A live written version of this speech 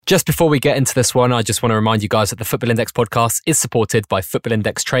Just before we get into this one, I just want to remind you guys that the Football Index podcast is supported by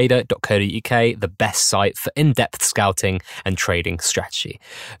footballindextrader.co.uk, the best site for in-depth scouting and trading strategy.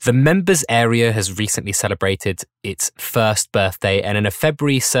 The members area has recently celebrated its first birthday, and in a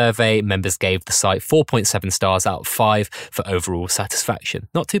February survey, members gave the site 4.7 stars out of 5 for overall satisfaction.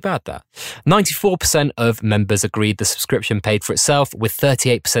 Not too bad, that. 94% of members agreed the subscription paid for itself, with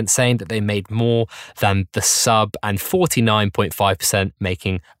 38% saying that they made more than the sub, and 49.5%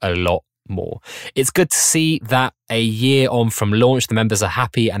 making a lot more. It's good to see that a year on from launch, the members are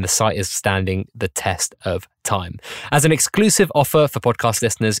happy and the site is standing the test of time. As an exclusive offer for podcast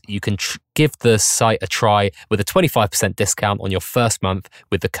listeners, you can give the site a try with a 25% discount on your first month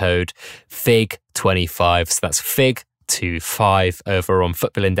with the code FIG25. So that's FIG25 over on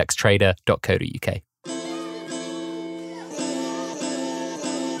footballindextrader.co.uk.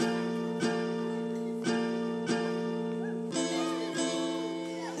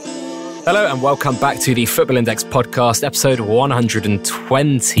 Hello and welcome back to the Football Index podcast, episode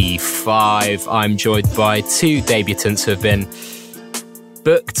 125. I'm joined by two debutants who have been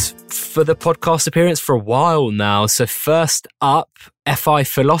booked for the podcast appearance for a while now. So first up, FI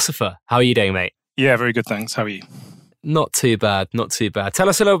Philosopher. How are you doing, mate? Yeah, very good, thanks. How are you? Not too bad, not too bad. Tell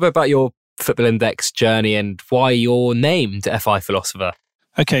us a little bit about your Football Index journey and why you're named FI Philosopher.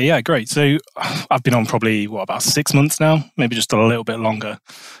 Okay, yeah, great. So I've been on probably, about 6 months now, maybe just a little bit longer.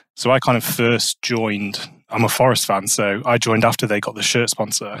 So I kind of first joined, I'm a Forest fan, so I joined after they got the shirt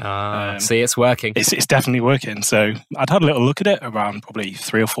sponsor. See, it's working. It's definitely working. So I'd had a little look at it around probably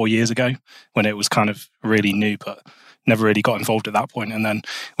 3 or 4 years ago when it was kind of really new, but never really got involved at that point. And then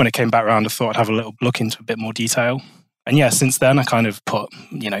when it came back around, I thought I'd have a little look into a bit more detail. And yeah, since then I kind of put,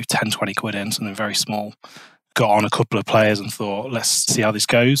 10, 20 quid in, something very small. Got on a couple of players and thought, let's see how this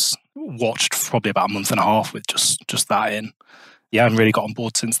goes. Watched probably about a month and a half with just that in. Yeah, and really got on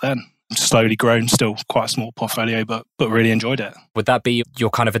board since then. Slowly grown, still quite a small portfolio, but really enjoyed it. Would that be your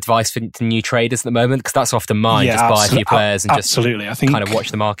kind of advice for new traders at the moment? Because that's often mine, just buy a few players and absolutely. I think kind of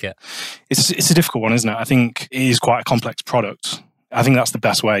watch the market. It's a difficult one, isn't it? I think it is quite a complex product. I think that's the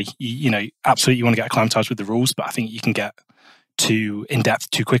best way. Absolutely you want to get acclimatized with the rules, but I think you can get too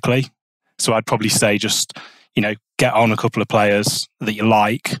in-depth too quickly. So I'd probably say just, get on a couple of players that you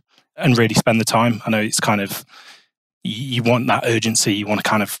like and really spend the time. I know it's kind of, you want that urgency, you want to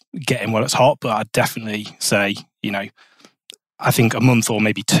kind of get in while it's hot, but I'd definitely say, I think a month or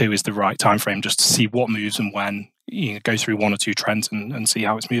maybe 2 is the right time frame just to see what moves and when, go through 1 or 2 trends and see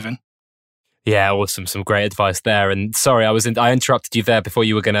how it's moving. Yeah, awesome. Some great advice there. And sorry, I interrupted you there before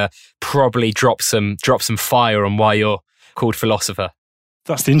you were going to probably drop some fire on why you're called Philosopher.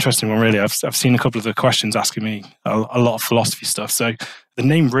 That's the interesting one, really. I've seen a couple of the questions asking me a lot of philosophy stuff. So the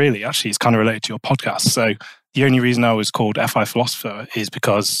name really actually is kind of related to your podcast. So the only reason I was called FI Philosopher is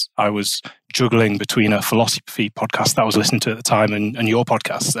because I was juggling between a philosophy podcast that I was listening to at the time and your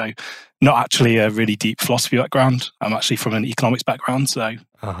podcast. So not actually a really deep philosophy background. I'm actually from an economics background. So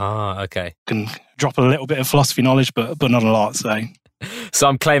okay. Can drop a little bit of philosophy knowledge, but not a lot. So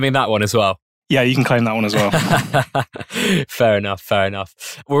I'm claiming that one as well. Yeah, you can claim that one as well. Fair enough.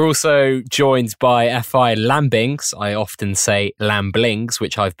 We're also joined by FI Lambings. I often say Lamblings,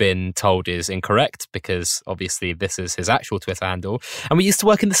 which I've been told is incorrect because obviously this is his actual Twitter handle. And we used to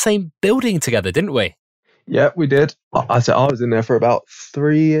work in the same building together, didn't we? Yeah, we did. I was in there for about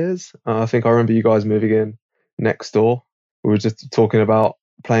 3 years. I think I remember you guys moving in next door. We were just talking about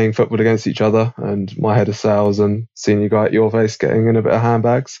playing football against each other and my head of sales and seeing you guy at your face getting in a bit of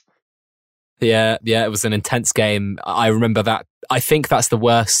handbags. Yeah, it was an intense game. I remember that. I think that's the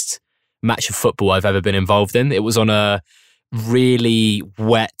worst match of football I've ever been involved in. It was on a really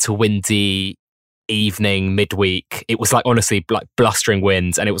wet, windy evening midweek. It was honestly blustering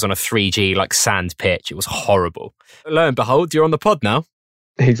winds, and it was on a 3G sand pitch. It was horrible. Lo and behold, you're on the pod now.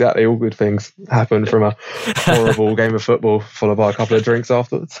 Exactly. All good things happen from a horrible game of football followed by a couple of drinks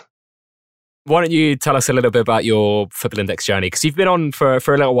afterwards. Why don't you tell us a little bit about your Football Index journey? Because you've been on for a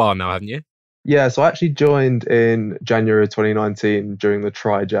little while now, haven't you? Yeah, so I actually joined in January 2019 during the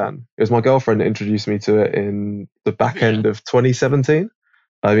Tri-Jan. It was my girlfriend that introduced me to it in the back end of 2017.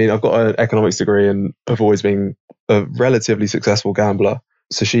 I mean, I've got an economics degree and I've always been a relatively successful gambler.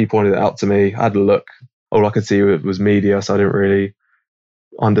 So she pointed it out to me. I had a look. All I could see was media, so I didn't really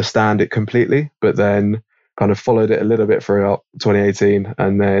understand it completely. But then kind of followed it a little bit throughout 2018.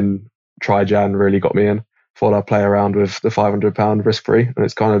 And then Tri-Jan really got me in. Thought I'd play around with the £500 risk-free. And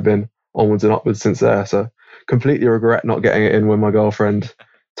it's kind of been onwards and upwards since there. So completely regret not getting it in when my girlfriend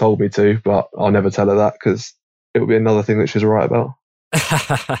told me to, but I'll never tell her that because it would be another thing that she's right about.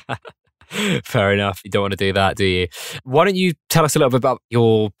 Fair enough. You don't want to do that, do you? Why don't you tell us a little bit about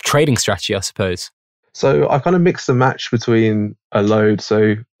your trading strategy, I suppose? So I kind of mixed and matched between a load.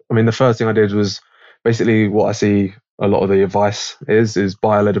 So, I mean, the first thing I did was basically what I see a lot of the advice is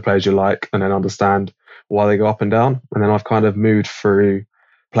buy a load of players you like and then understand why they go up and down. And then I've kind of moved through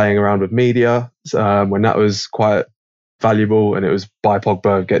playing around with media when that was quite valuable, and it was buy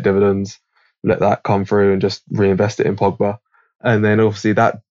Pogba, get dividends, let that come through and just reinvest it in Pogba. And then obviously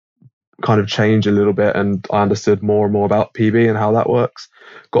that kind of changed a little bit, and I understood more and more about PB and how that works,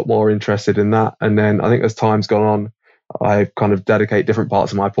 got more interested in that. And then I think as time's gone on, I kind of dedicate different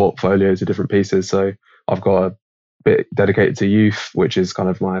parts of my portfolio to different pieces. So I've got a bit dedicated to youth, which is kind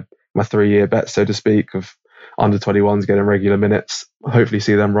of my 3-year bet, so to speak, of under 21s getting regular minutes, hopefully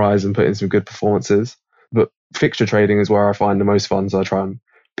see them rise and put in some good performances. But fixture trading is where I find the most fun. So I try and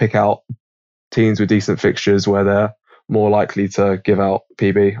pick out teams with decent fixtures where they're more likely to give out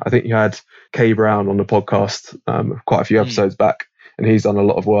PB. I think you had Kay Brown on the podcast quite a few episodes back, and he's done a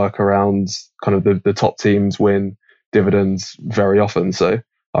lot of work around kind of the top teams win dividends very often. So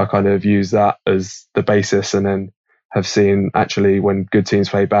I kind of use that as the basis, and then have seen actually when good teams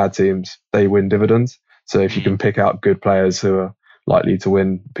play bad teams, they win dividends. So if you can pick out good players who are likely to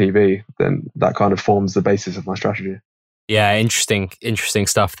win PB, then that kind of forms the basis of my strategy. Yeah, interesting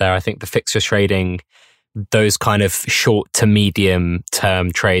stuff there. I think the fixture trading, those kind of short to medium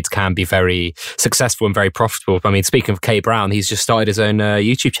term trades can be very successful and very profitable. I mean, speaking of Kay Brown, he's just started his own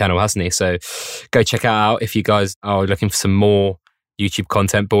YouTube channel, hasn't he? So go check it out if you guys are looking for some more YouTube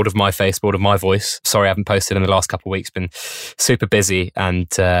content. Bored of my face, bored of my voice. Sorry, I haven't posted in the last couple of weeks. Been super busy and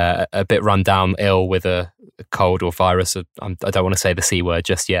a bit run down, ill with a cold or virus. I don't want to say the C word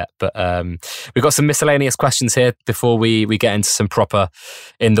just yet, but we've got some miscellaneous questions here before we get into some proper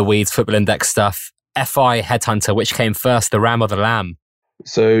in the weeds Football Index stuff. FI Headhunter, which came first, the ram or the lamb?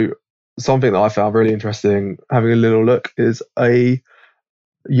 So something that I found really interesting, having a little look, is a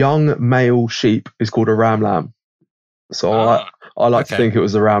young male sheep is called a ram lamb. So I like to think it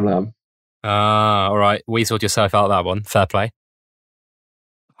was the ram lamb. All right. Weaseled yourself out of that one. Fair play.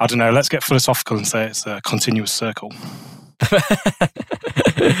 I don't know. Let's get philosophical and say it's a continuous circle.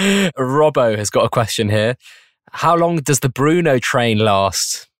 Robbo has got a question here. How long does the Bruno train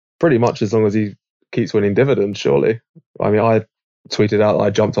last? Pretty much as long as he keeps winning dividends, surely. I mean, I tweeted out that I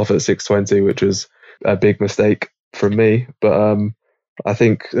jumped off at 620, which was a big mistake from me. But I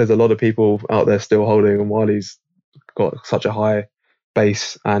think there's a lot of people out there still holding, and while he's got such a high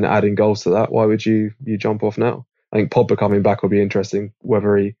base and adding goals to that, why would you jump off now? I think Pogba coming back will be interesting,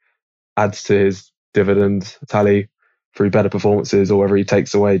 whether he adds to his dividend tally through better performances or whether he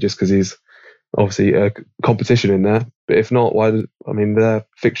takes away just because he's obviously a competition in there. But if not, their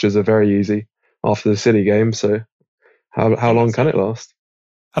fixtures are very easy after the City game, so how long can it last?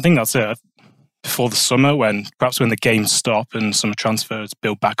 I think that's it. Before the summer, when the games stop and summer transfers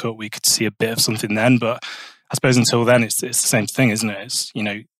build back up, we could see a bit of something then. But I suppose until then, it's the same thing, isn't it? It's,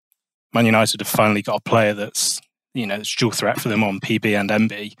 Man United have finally got a player that's dual threat for them on PB and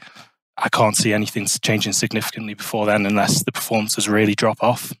MB. I can't see anything changing significantly before then unless the performances really drop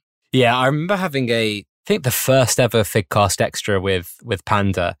off. Yeah, I remember having I think the first ever Figcast Extra with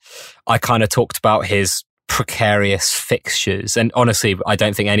Panda, I kind of talked about his precarious fixtures. And honestly, I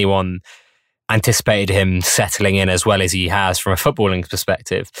don't think anyone anticipated him settling in as well as he has from a footballing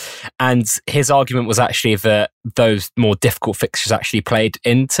perspective. And his argument was actually that those more difficult fixtures actually played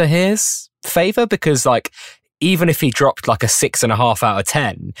into his favour, because even if he dropped a 6.5 out of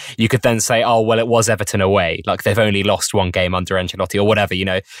 10, you could then say, oh, well, it was Everton away. They've only lost one game under Ancelotti or whatever,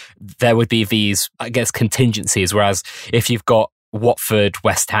 there would be these, I guess, contingencies. Whereas if you've got Watford,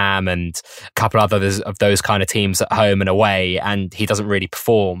 West Ham and a couple others of those kind of teams at home and away, and he doesn't really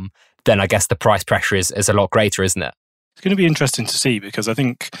perform, then I guess the price pressure is a lot greater, isn't it? It's going to be interesting to see, because I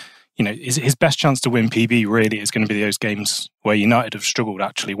think, his best chance to win PB really is going to be those games where United have struggled,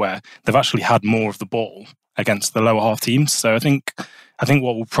 actually, where they've actually had more of the ball against the lower half teams. So I think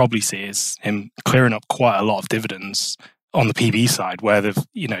what we'll probably see is him clearing up quite a lot of dividends on the PB side, where they've,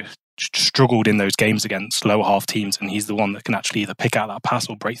 struggled in those games against lower half teams, and he's the one that can actually either pick out that pass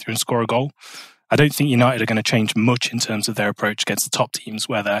or break through and score a goal. I don't think United are going to change much in terms of their approach against the top teams,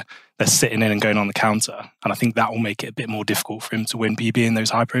 where they're sitting in and going on the counter. And I think that will make it a bit more difficult for him to win PB in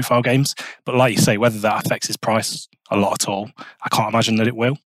those high-profile games. But like you say, whether that affects his price a lot at all, I can't imagine that it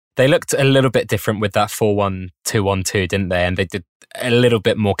will. They looked a little bit different with that 4-1-2-1-2, didn't they? And they did a little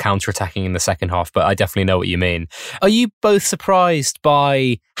bit more counter-attacking in the second half, but I definitely know what you mean. Are you both surprised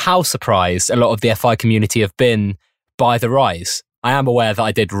by how surprised a lot of the FI community have been by the rise? I am aware that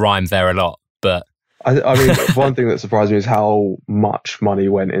I did rhyme there a lot, but I mean, one thing that surprised me is how much money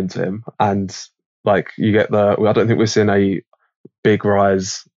went into him. And like you get I don't think we're seeing a big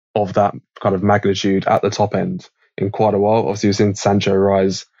rise of that kind of magnitude at the top end in quite a while. Obviously, we've seen Sancho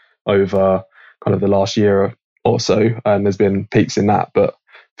rise over kind of the last year or so, and there's been peaks in that. But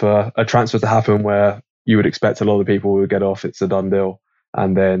for a transfer to happen where you would expect a lot of people would get off, it's a done deal,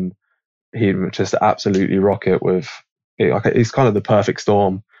 and then he just absolutely rock it with. He's kind of the perfect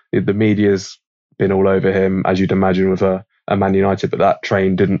storm. The media's been all over him, as you'd imagine with a Man United, but that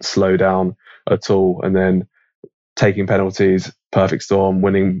train didn't slow down at all. And then taking penalties, perfect storm,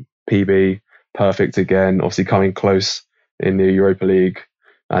 winning PB, perfect again, obviously coming close in the Europa League,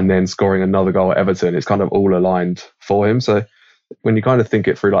 and then scoring another goal at Everton. It's kind of all aligned for him. So when you kind of think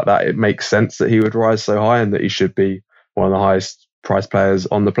it through like that, it makes sense that he would rise so high and that he should be one of the highest priced players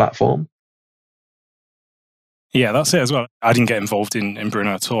on the platform. Yeah, that's it as well. I didn't get involved in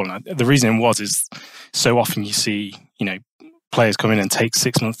Bruno at all. And the reason is so often you see, players come in and take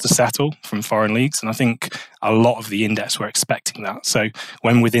 6 months to settle from foreign leagues. And I think a lot of the index were expecting that. So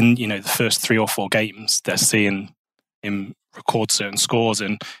when within, the first 3 or 4 games, they're seeing him record certain scores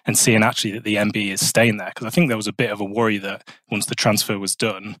and seeing actually that the MB is staying there. Because I think there was a bit of a worry that once the transfer was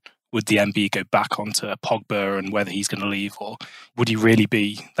done, would the MB go back onto Pogba and whether he's going to leave, or would he really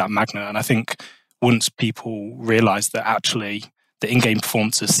be that magnet? And I think once people realised that actually the in-game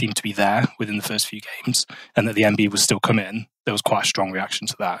performances seemed to be there within the first few games and that the MB was still coming, there was quite a strong reaction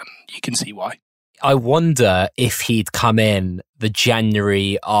to that, and you can see why. I wonder if he'd come in the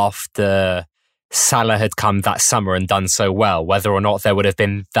January after Salah had come that summer and done so well, whether or not there would have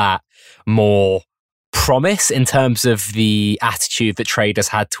been that more promise in terms of the attitude that traders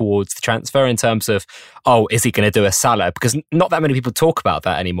had towards the transfer, in terms of, oh, is he going to do a Salah? Because not that many people talk about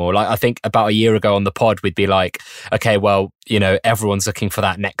that anymore. Like, I think about a year ago on the pod, we'd be like, okay, well, everyone's looking for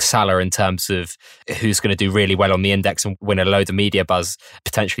that next Salah in terms of who's going to do really well on the index and win a load of media buzz,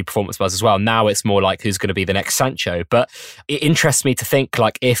 potentially performance buzz as well. Now it's more like who's going to be the next Sancho. But it interests me to think,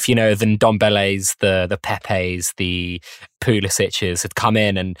 like, if, the Ndombele's, the Pepe's, the Pulisic's had come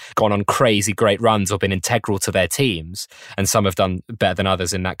in and gone on crazy great runs or been integral to their teams, and some have done better than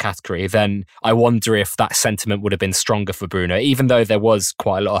others in that category, then I wonder if that sentiment would have been stronger for Bruno, even though there was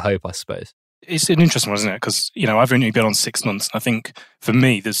quite a lot of hope, I suppose. It's an interesting one, isn't it? Because, I've only been on 6 months. And I think for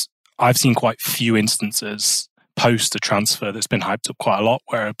me, I've seen quite few instances post a transfer that's been hyped up quite a lot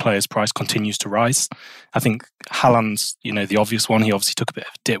where a player's price continues to rise. I think Haaland's, the obvious one. He obviously took a bit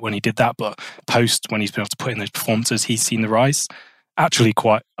of a dip when he did that, but post, when he's been able to put in those performances, he's seen the rise. Actually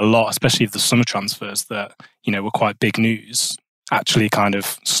quite a lot, especially the summer transfers that, were quite big news, actually kind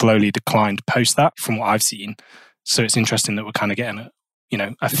of slowly declined post that from what I've seen. So it's interesting that we're kind of getting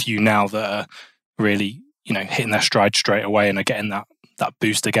a few now that are really, hitting their stride straight away and are getting that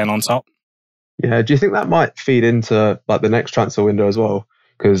boost again on top. Yeah, do you think that might feed into like the next transfer window as well?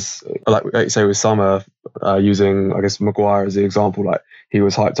 Because like you say with Summer, using I guess Maguire as the example, like he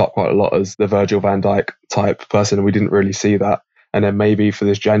was hyped up quite a lot as the Virgil van Dijk type person, and we didn't really see that. And then maybe for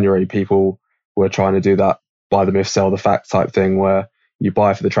this January, people were trying to do that buy the myth, sell the fact type thing, where you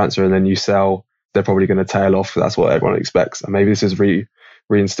buy for the transfer and then you sell. They're probably going to tail off. That's what everyone expects. And maybe this has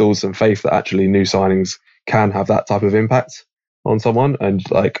reinstalls some faith that actually new signings can have that type of impact on someone. And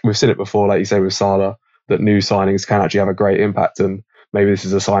like we've seen it before, like you say with Salah, that new signings can actually have a great impact. And maybe this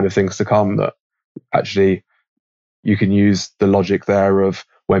is a sign of things to come, that actually you can use the logic there of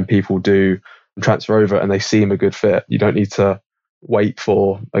when people do transfer over and they seem a good fit, you don't need to wait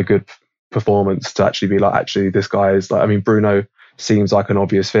for a good performance to actually be like, actually this guy is like, I mean, Bruno seems like an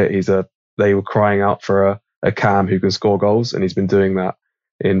obvious fit. They were crying out for a cam who can score goals, and he's been doing that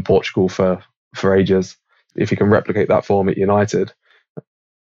in Portugal for ages. If he can replicate that form at United,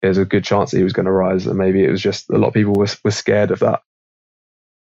 there's a good chance that he was going to rise, and maybe it was just a lot of people were scared of that.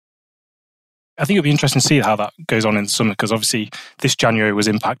 I think it'll be interesting to see how that goes on in the summer, because obviously this January was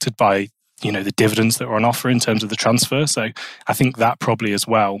impacted by the dividends that were on offer in terms of the transfer. So I think that probably as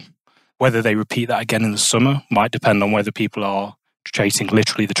well, whether they repeat that again in the summer might depend on whether people are chasing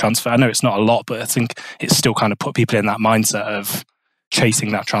literally the transfer. I know it's not a lot, but I think it's still kind of put people in that mindset of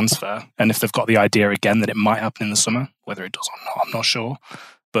chasing that transfer. And if they've got the idea again that it might happen in the summer, whether it does or not, I'm not sure.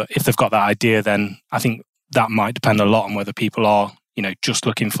 But if they've got that idea, then I think that might depend a lot on whether people are, just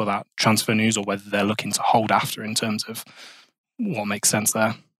looking for that transfer news or whether they're looking to hold after in terms of what makes sense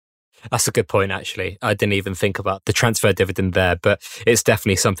there. That's a good point, actually. I didn't even think about the transfer dividend there, but it's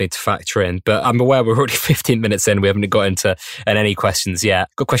definitely something to factor in. But I'm aware we're already 15 minutes in. We haven't got into any questions yet.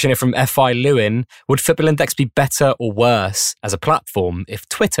 Got a question here from FI Lewin. Would Football Index be better or worse as a platform if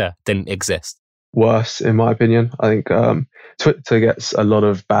Twitter didn't exist? Worse, in my opinion. I think Twitter gets a lot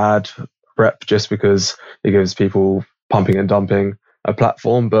of bad rep just because it gives people pumping and dumping a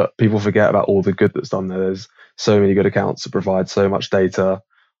platform, but people forget about all the good that's done there. There's so many good accounts that provide so much data,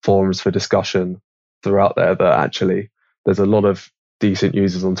 forums for discussion throughout there, that actually there's a lot of decent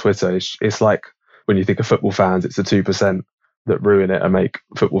users on Twitter. It's like when you think of football fans, it's the 2% that ruin it and make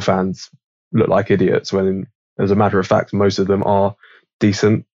football fans look like idiots, when as a matter of fact, most of them are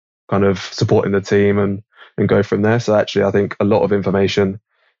decent, kind of supporting the team and go from there. So actually, I think a lot of information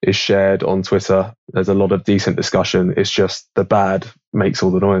is shared on Twitter. There's a lot of decent discussion. It's just the bad makes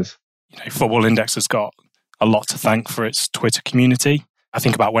all the noise. Football Index has got a lot to thank for its Twitter community. I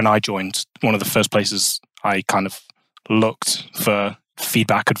think about when I joined, one of the first places I kind of looked for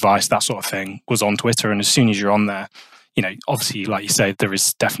feedback, advice, that sort of thing was on Twitter. And as soon as you're on there, obviously, like you say, there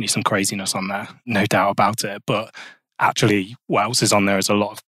is definitely some craziness on there, no doubt about it. But actually, what else is on there is a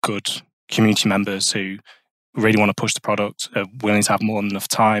lot of good community members who really want to push the product, are willing to have more than enough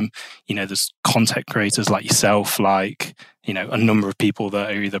time. There's content creators like yourself, like, a number of people that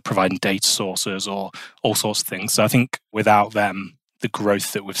are either providing data sources or all sorts of things. So I think without them, the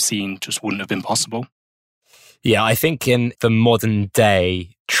growth that we've seen just wouldn't have been possible. Yeah, I think in the modern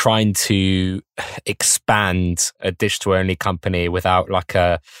day, trying to expand a digital-only company without like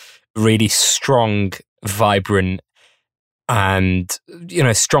a really strong, vibrant and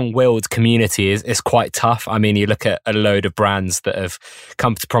strong-willed community is quite tough. I mean, you look at a load of brands that have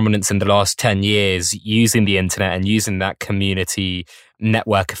come to prominence in the last 10 years using the internet and using that community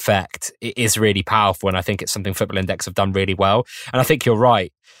network effect. It is really powerful, and I think it's something Football Index have done really well. And I think you're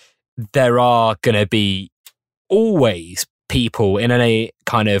right. There are going to be always people in any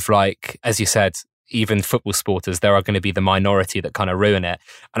kind of, like, as you said, even football supporters, there are going to be the minority that kind of ruin it.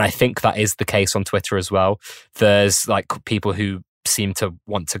 And I think that is the case on Twitter as well. There's like people who seem to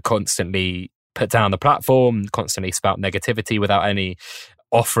want to constantly put down the platform, constantly spout negativity without any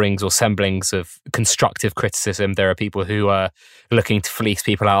offerings or semblings of constructive criticism. There are people who are looking to fleece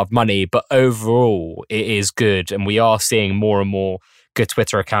people out of money, but overall it is good. And we are seeing more and more good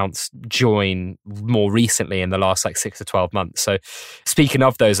Twitter accounts join more recently in the last 6 to 12 months. So speaking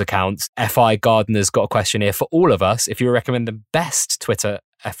of those accounts, FI Gardener's got a question here for all of us. If you recommend the best Twitter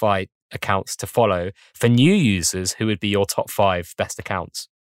FI accounts to follow for new users, who would be your top 5 best accounts?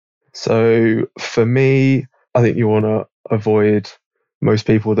 So for me, I think you want to avoid most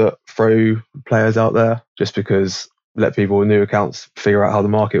people that throw players out there, just because let people with new accounts figure out how the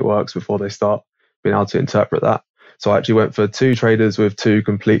market works before they start being able to interpret that. So I actually went for 2 traders with 2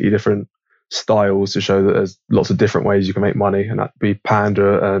 completely different styles to show that there's lots of different ways you can make money, and that'd be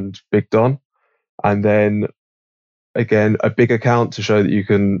Panda and Big Don. And then again, a big account to show that you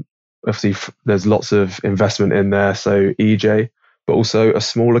can, obviously there's lots of investment in there, so EJ, but also a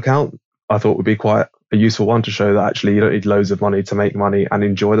small account I thought would be quite a useful one to show that actually you don't need loads of money to make money and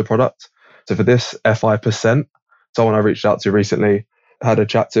enjoy the product. So for this, FI%, someone I reached out to recently, had a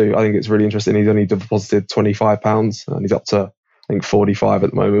chat to, I think it's really interesting. He's only deposited £25 and he's up to, I think, 45 at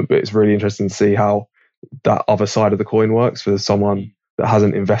the moment. But it's really interesting to see how that other side of the coin works for someone that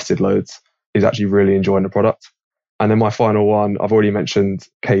hasn't invested loads. He's actually really enjoying the product. And then my final one, I've already mentioned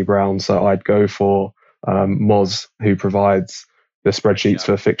K Brown, so I'd go for Moz, who provides the spreadsheets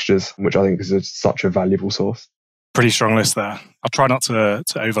for fixtures, which I think is such a valuable source. Pretty strong list there. I'll try not to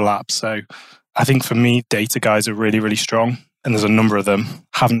overlap. So I think for me, data guys are really, really strong. And there's a number of them.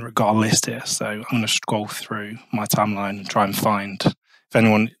 Haven't got a list here, so I'm going to scroll through my timeline and try and find if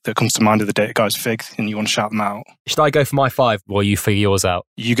anyone that comes to mind of the data guys fig and you want to shout them out. Should I go for my 5 while you figure yours out?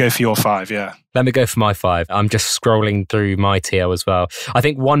 You go for your 5, yeah. Let me go for my 5. I'm just scrolling through my tier as well. I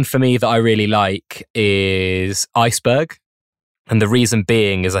think one for me that I really like is Iceberg. And the reason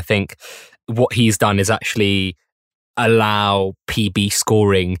being is I think what he's done is actually allow PB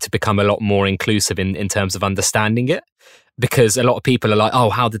scoring to become a lot more inclusive in terms of understanding it. Because a lot of people are like, oh,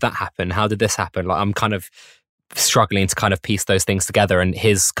 how did that happen? How did this happen? Like, I'm kind of struggling to kind of piece those things together. And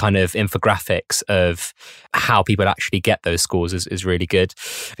his kind of infographics of how people actually get those scores is really good.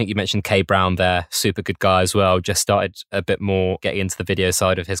 I think you mentioned K Brown there, super good guy as well. Just started a bit more getting into the video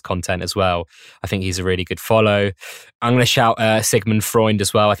side of his content as well. I think he's a really good follow. I'm going to shout Sigmund Freund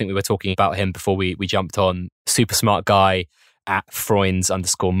as well. I think we were talking about him before we jumped on. Super smart guy at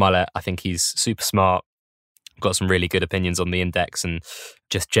Freunds_mullet. I think he's super smart. Got some really good opinions on the index and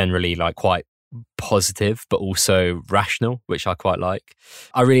just generally like quite positive but also rational, which I quite like.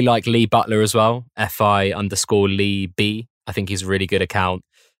 I really like Lee Butler as well, FI_Lee B. I think he's a really good account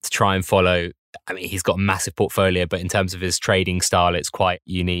to try and follow. I mean, he's got a massive portfolio, but in terms of his trading style, it's quite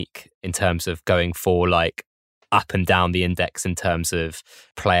unique in terms of going for like up and down the index in terms of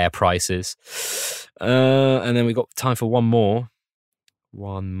player prices. And then we got time for one more.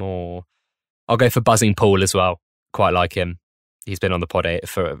 I'll go for Buzzing Paul as well. Quite like him. He's been on the pod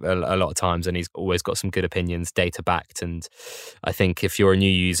for a lot of times and he's always got some good opinions, data backed. And I think if you're a new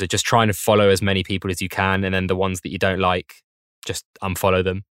user, just trying to follow as many people as you can. And then the ones that you don't like, just unfollow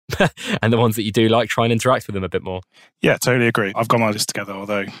them. And the ones that you do like, try and interact with them a bit more. Yeah, totally agree. I've got my list together,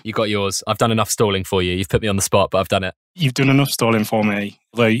 although... You got yours. I've done enough stalling for you. You've put me on the spot, but I've done it. You've done enough stalling for me.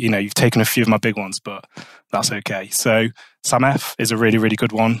 Although, you've taken a few of my big ones, but that's okay. So Sam F is a really, really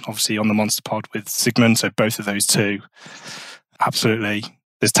good one. Obviously on the Monster Pod with Sigmund. So both of those two. Absolutely.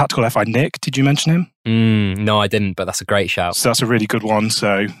 There's Tactical FI Nick. Did you mention him? No, I didn't, but that's a great shout. So that's a really good one.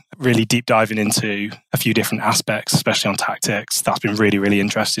 So really deep diving into a few different aspects, especially on tactics. That's been really, really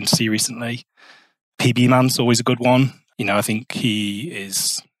interesting to see recently. PB Man's always a good one. I think he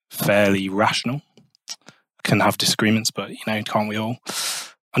is fairly rational. Can have disagreements, but, can't we all?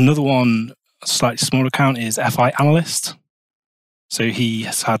 Another one, a slightly smaller account, is FI Analyst. So he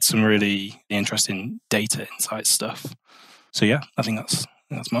has had some really interesting data insight stuff. So yeah, I think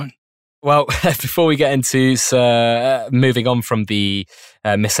that's mine. Well, before we get into moving on from the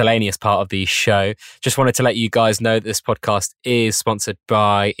miscellaneous part of the show, just wanted to let you guys know that this podcast is sponsored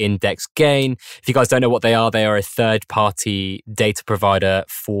by Index Gain. If you guys don't know what they are a third-party data provider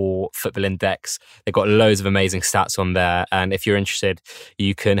for Football Index. They've got loads of amazing stats on there. And if you're interested,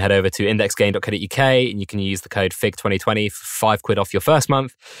 you can head over to indexgain.co.uk and you can use the code FIG2020 for £5 off your first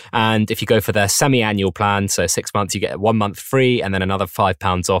month. And if you go for their semi-annual plan, so 6 months, you get 1 month free and then another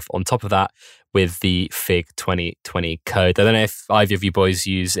 £5 off on top of that with the FIG 2020 code. I don't know if either of you boys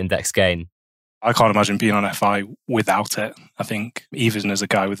use Index Gain. I can't imagine being on FI without it. I think even as a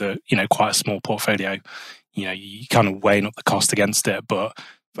guy with a quite a small portfolio, you kind of weighing up the cost against it. But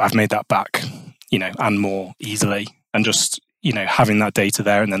I've made that back, and more easily. And just having that data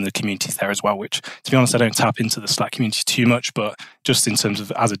there, and then the community's there as well. Which, to be honest, I don't tap into the Slack community too much, but just in terms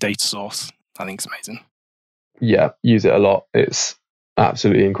of as a data source, I think it's amazing. Yeah, use it a lot. It's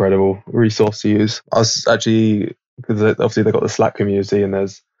absolutely incredible resource to use. I was actually, because obviously they've got the Slack community and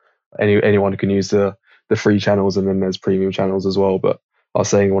there's anyone can use the free channels and then there's premium channels as well. But I was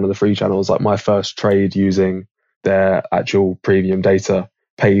saying one of the free channels, like my first trade using their actual premium data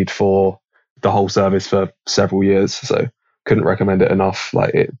paid for the whole service for several years. So couldn't recommend it enough.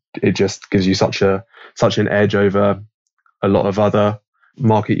 Like it just gives you such an edge over a lot of other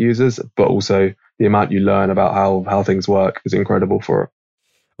market users, but also the amount you learn about how things work is incredible for it.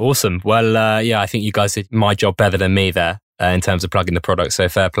 Awesome. Well, I think you guys did my job better than me there in terms of plugging the product. So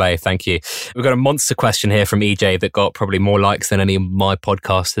fair play. Thank you. We've got a monster question here from EJ that got probably more likes than any of my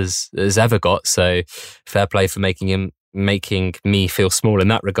podcast has ever got. So fair play for making me feel small in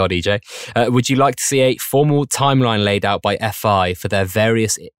that regard, EJ. Would you like to see a formal timeline laid out by FI for their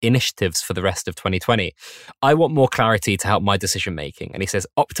various initiatives for the rest of 2020? I want more clarity to help my decision making. And he says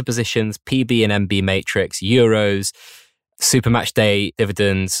Opta positions, PB and MB matrix, Euros, Super Match Day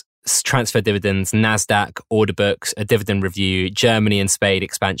dividends, transfer dividends, NASDAQ, order books, a dividend review, Germany and Spain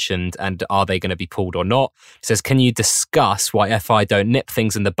expansion, and are they going to be pulled or not? He says, can you discuss why FI don't nip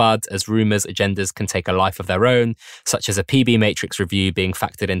things in the bud as rumours, agendas can take a life of their own, such as a PB matrix review being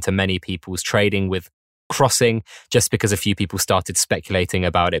factored into many people's trading with crossing just because a few people started speculating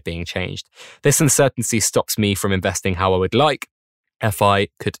about it being changed. This uncertainty stops me from investing how I would like. FI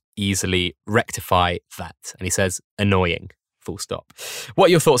could easily rectify that. And he says, annoying. Full stop. What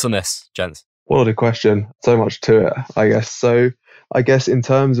are your thoughts on this, gents? What a question. So much to it, I guess. So I guess in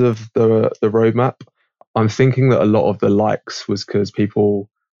terms of the roadmap, I'm thinking that a lot of the likes was because people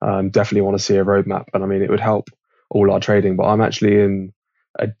definitely want to see a roadmap. And I mean, it would help all our trading, but I'm actually in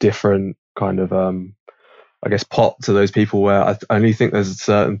a different kind of, pot to those people where I only think there's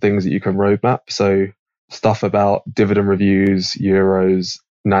certain things that you can roadmap. So stuff about dividend reviews, Euros,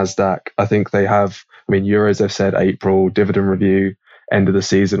 NASDAQ, I think they have, Euros, they've said April, dividend review, end of the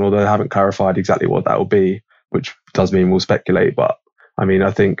season, although they haven't clarified exactly what that will be, which does mean we'll speculate. But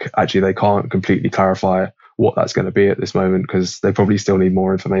I think actually they can't completely clarify what that's going to be at this moment because they probably still need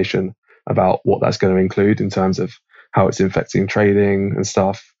more information about what that's going to include in terms of how it's affecting trading and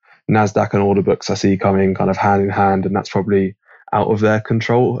stuff. NASDAQ and order books I see coming kind of hand in hand, and that's probably out of their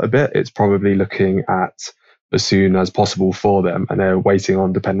control a bit. It's probably looking at as soon as possible for them, and they're waiting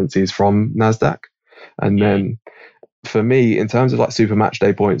on dependencies from NASDAQ. And then for me, in terms of like super match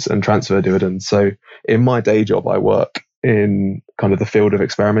day points and transfer dividends, so in my day job, I work in kind of the field of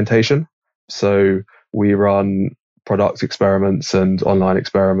experimentation. So we run product experiments and online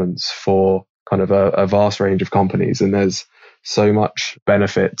experiments for kind of a vast range of companies. And there's so much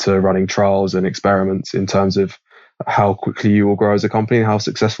benefit to running trials and experiments in terms of how quickly you will grow as a company and how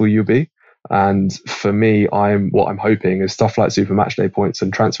successful you'll be. And for me, what I'm hoping is stuff like super match day points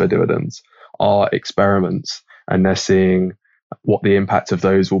and transfer dividends are experiments, and they're seeing what the impact of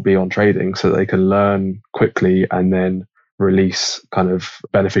those will be on trading so that they can learn quickly and then release kind of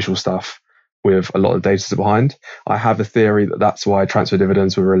beneficial stuff with a lot of data behind. I have a theory that that's why transfer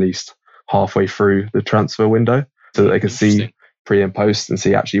dividends were released halfway through the transfer window, so that they could see pre and post and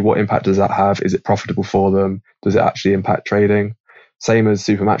see actually what impact does that have? Is it profitable for them? Does it actually impact trading? Same as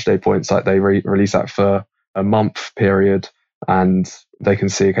Super Match Day points, like they release that for a month period and they can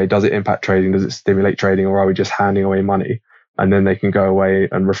see, okay, does it impact trading? Does it stimulate trading, or are we just handing away money? And then they can go away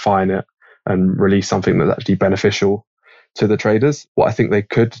and refine it and release something that's actually beneficial to the traders. What I think they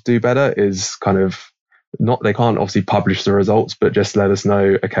could do better is kind of they can't obviously publish the results, but just let us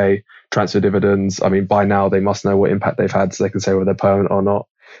know, okay, transfer dividends, I mean, by now they must know what impact they've had so they can say whether they're permanent or not.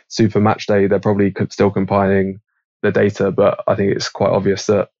 Super Match Day, they're probably still compiling the data, but I think it's quite obvious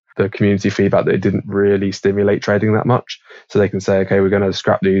that the community feedback that it didn't really stimulate trading that much. So they can say, okay, we're going to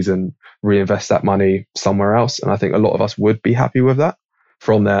scrap these and reinvest that money somewhere else. And I think a lot of us would be happy with that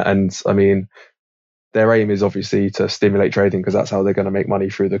from there. And I mean, their aim is obviously to stimulate trading because that's how they're going to make money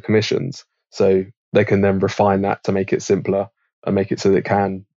through the commissions. So they can then refine that to make it simpler and make it so that it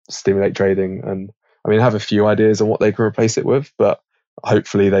can stimulate trading. And I mean, I have a few ideas on what they can replace it with, but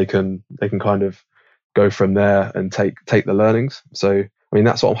hopefully they can kind of go from there and take the learnings. So I mean,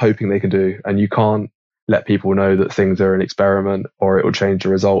 that's what I'm hoping they can do. And you can't let people know that things are an experiment or it will change the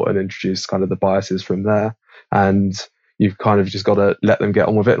result and introduce kind of the biases from there. And you've kind of just got to let them get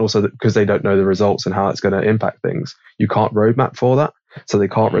on with it. And also because they don't know the results and how it's going to impact things, you can't roadmap for that. So they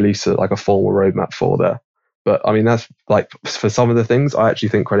can't release a formal roadmap for there. But I mean, that's like for some of the things, I actually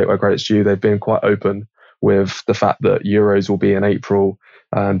think credit where credit's due. They've been quite open with the fact that Euros will be in April,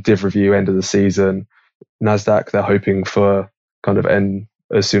 div review end of the season. NASDAQ, they're hoping for kind of end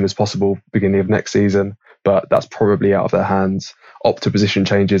as soon as possible, beginning of next season, but that's probably out of their hands. Opta position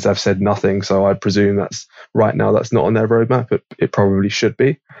changes, I've said nothing, so I presume that's right now that's not on their roadmap. It probably should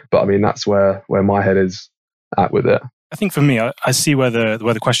be, but I mean, that's where my head is at with it. I think for me, I see where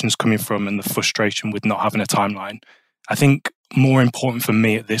the question is coming from and the frustration with not having a timeline. I think more important for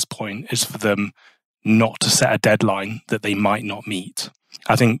me at this point is for them not to set a deadline that they might not meet.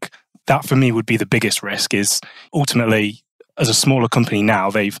 I think that for me would be the biggest risk. Is ultimately, as a smaller company now,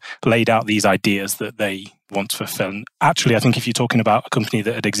 they've laid out these ideas that they want to fulfill. And actually, I think if you're talking about a company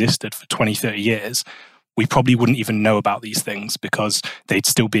that had existed for 20, 30 years, we probably wouldn't even know about these things because they'd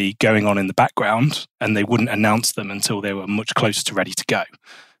still be going on in the background and they wouldn't announce them until they were much closer to ready to go.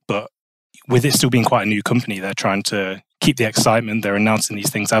 But with it still being quite a new company, they're trying to keep the excitement. They're announcing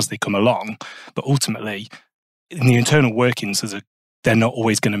these things as they come along. But ultimately, in the internal workings, they're not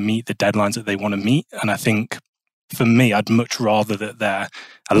always going to meet the deadlines that they want to meet. And I think for me, I'd much rather that they're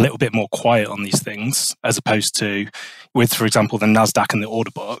a little bit more quiet on these things as opposed to with, for example, the NASDAQ and the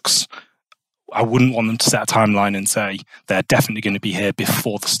order books. I wouldn't want them to set a timeline and say they're definitely going to be here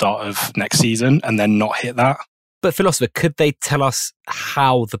before the start of next season and then not hit that. But Philosopher, could they tell us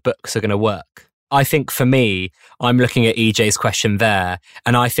how the books are going to work? I think for me, I'm looking at EJ's question there,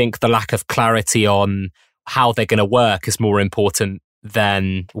 and I think the lack of clarity on how they're going to work is more important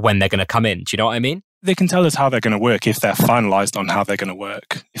than when they're going to come in. Do you know what I mean? They can tell us how they're going to work if they're finalized on how they're going to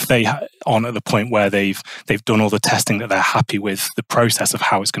work. If they aren't at the point where they've done all the testing that they're happy with the process of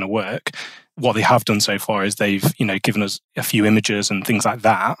how it's going to work. What they have done so far is they've, given us a few images and things like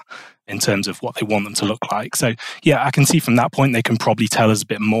that in terms of what they want them to look like. So yeah, I can see from that point they can probably tell us a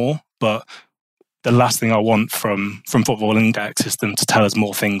bit more. But the last thing I want from Football Index is them to tell us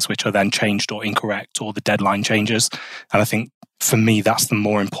more things which are then changed or incorrect or the deadline changes. And I think for me, that's the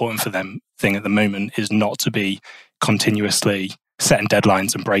more important for them thing at the moment, is not to be continuously setting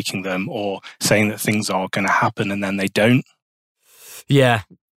deadlines and breaking them or saying that things are going to happen and then they don't. Yeah,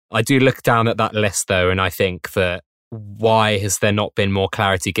 I do look down at that list though, and I think that why has there not been more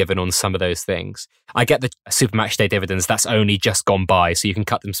clarity given on some of those things? I get the Super Match Day dividends, that's only just gone by, so you can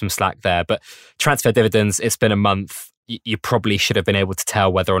cut them some slack there. But transfer dividends, it's been a month. You probably should have been able to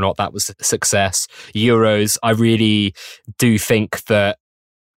tell whether or not that was a success. Euros, I really do think that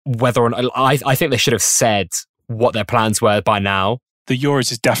whether or not, I think they should have said what their plans were by now. The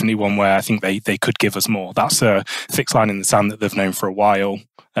Euros is definitely one where I think they could give us more. That's a fixed line in the sand that they've known for a while,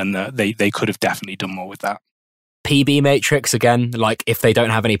 and they could have definitely done more with that. PB matrix, again, like if they don't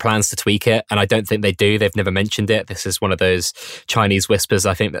have any plans to tweak it, and I don't think they do, they've never mentioned it. This is one of those Chinese whispers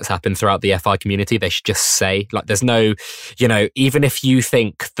I think that's happened throughout the FI community. They should just say, like, there's no, even if you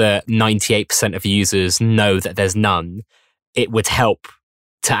think that 98% of users know that there's none, it would help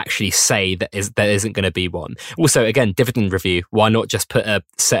to actually say that there isn't going to be one. Also, again, dividend review. Why not just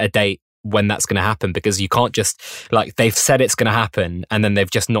set a date when that's going to happen, because you can't just, like, they've said it's going to happen and then they've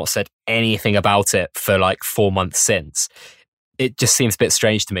just not said anything about it for like 4 months since. It just seems a bit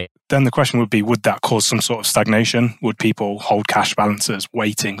strange to me. Then the question would be, would that cause some sort of stagnation? Would people hold cash balances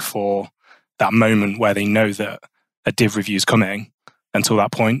waiting for that moment where they know that a div review is coming until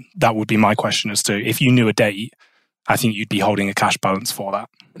that point? That would be my question as to, if you knew a date, I think you'd be holding a cash balance for that.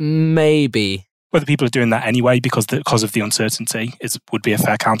 Maybe. Whether people are doing that anyway because of the uncertainty would be a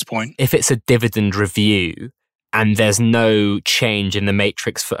fair counterpoint. If it's a dividend review and there's no change in the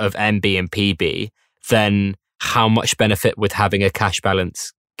matrix of MB and PB, then how much benefit would having a cash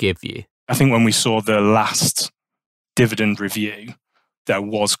balance give you? I think when we saw the last dividend review, there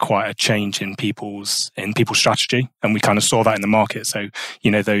was quite a change in people's strategy, and we kind of saw that in the market. So,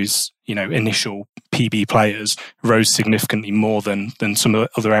 those initial PB players rose significantly more than some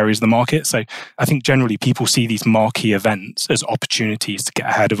other areas of the market. So I think generally people see these marquee events as opportunities to get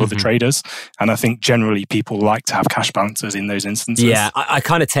ahead of other traders, and I think generally people like to have cash balances in those instances. Yeah, I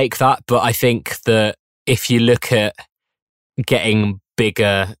kind of take that, but I think that if you look at getting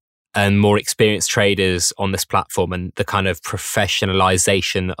bigger and more experienced traders on this platform and the kind of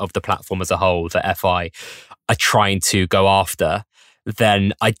professionalization of the platform as a whole that FI are trying to go after,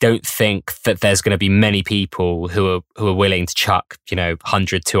 then I don't think that there's going to be many people who are willing to chuck,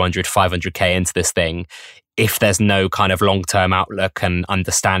 100, 200, 500k into this thing if there's no kind of long-term outlook and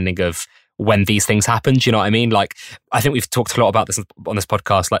understanding of when these things happen. Do you know what I mean? Like, I think we've talked a lot about this on this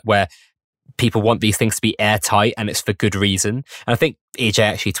podcast, like where people want these things to be airtight, and it's for good reason. And I think EJ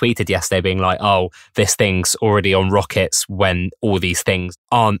actually tweeted yesterday being like, oh, this thing's already on rockets when all these things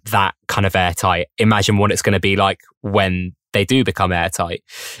aren't that kind of airtight. Imagine what it's going to be like when they do become airtight.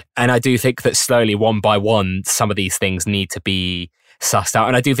 And I do think that slowly, one by one, some of these things need to be sussed out.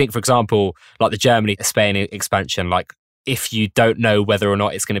 And I do think, for example, like the Germany-Spain expansion, like if you don't know whether or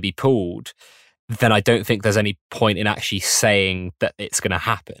not it's going to be pulled, then I don't think there's any point in actually saying that it's going to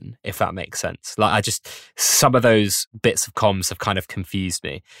happen, if that makes sense. Like, some of those bits of comms have kind of confused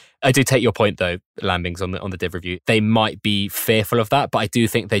me. I do take your point though, Lambings, on the div review. They might be fearful of that, but I do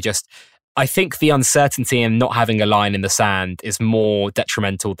think I think the uncertainty in not having a line in the sand is more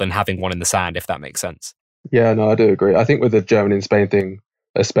detrimental than having one in the sand, if that makes sense. Yeah, no, I do agree. I think with the Germany and Spain thing,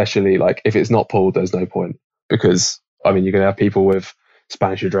 especially, like, if it's not pulled, there's no point, because, you're going to have people with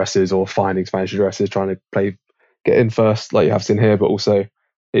Spanish addresses or finding Spanish addresses trying to get in first, like you have seen here, but also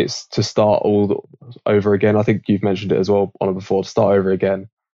it's to start all over again. I think you've mentioned it as well on it before, to start over again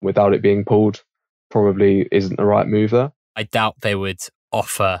without it being pulled probably isn't the right move there. I doubt they would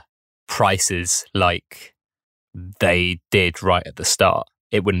offer prices like they did right at the start.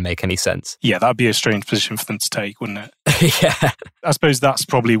 It wouldn't make any sense. Yeah, that'd be a strange position for them to take, wouldn't it? Yeah. I suppose that's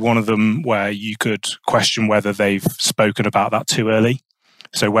probably one of them where you could question whether they've spoken about that too early.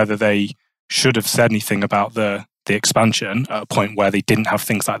 So whether they should have said anything about the expansion at a point where they didn't have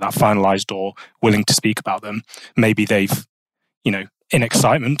things like that finalized or willing to speak about them. Maybe they've, in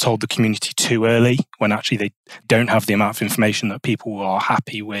excitement, told the community too early when actually they don't have the amount of information that people are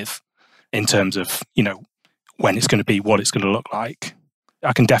happy with in terms of, when it's going to be, what it's going to look like.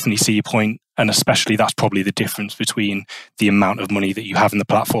 I can definitely see your point, and especially that's probably the difference between the amount of money that you have in the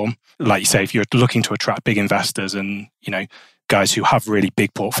platform. Like you say, if you're looking to attract big investors and, guys who have really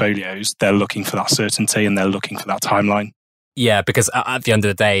big portfolios, they're looking for that certainty and they're looking for that timeline. Yeah, because at the end of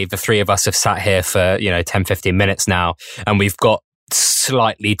the day, the three of us have sat here for, 10, 15 minutes now, and we've got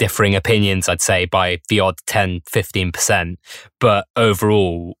slightly differing opinions, I'd say, by the odd 10, 15%. But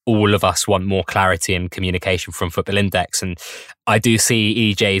overall, all of us want more clarity and communication from Football Index. And I do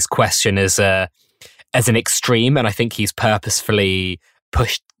see EJ's question as an extreme, and I think he's purposefully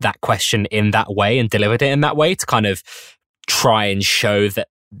pushed that question in that way and delivered it in that way to kind of try and show that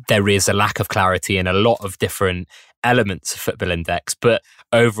there is a lack of clarity in a lot of different elements of Football Index. But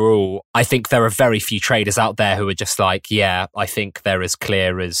overall, I think there are very few traders out there who are just like, yeah, I think they're as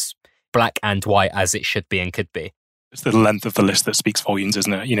clear as black and white as it should be and could be. It's the length of the list that speaks volumes,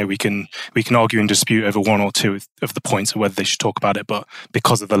 isn't it? We can argue and dispute over one or two of the points of whether they should talk about it, but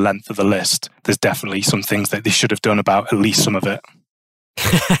because of the length of the list, there's definitely some things that they should have done about at least some of it.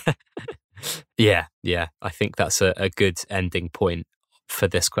 Yeah. I think that's a good ending point for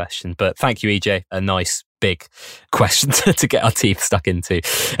this question. But thank you, EJ. A nice big question to get our teeth stuck into.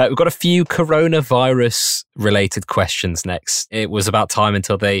 We've got a few coronavirus-related questions next. It was about time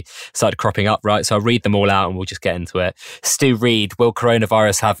until they started cropping up, right? So I'll read them all out and we'll just get into it. Stu Reed, will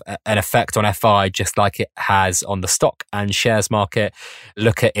coronavirus have an effect on FI just like it has on the stock and shares market?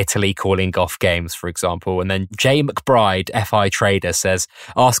 Look at Italy calling off games, for example. And then Jay McBride, FI trader, says,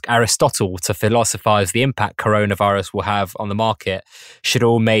 ask Aristotle to philosophize the impact coronavirus will have on the market. Should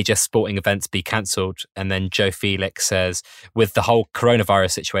all major sporting events be cancelled? And then Joe Felix says, with the whole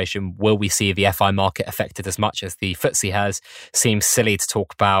coronavirus situation, will we see the FI market affected as much as the FTSE has? Seems silly to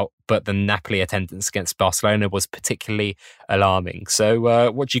talk about, but the Napoli attendance against Barcelona was particularly alarming.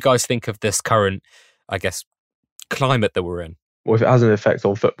 So what do you guys think of this current, I guess, climate that we're in? Well, if it has an effect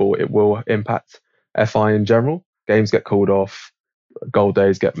on football, it will impact FI in general. Games get called off, gold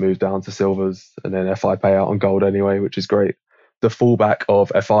days get moved down to silvers, and then FI pay out on gold anyway, which is great. The fallback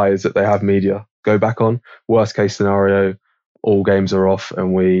of FI is that they have media go back on. Worst case scenario, all games are off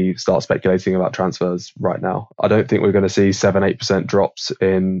and we start speculating about transfers right now. I don't think we're going to see 7-8% drops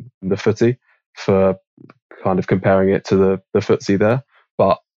in the footy for kind of comparing it to the FTSE there,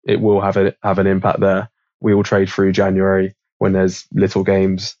 but it will have an impact there. We will trade through January when there's little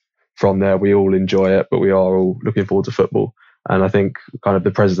games from there. We all enjoy it, but we are all looking forward to football. And I think kind of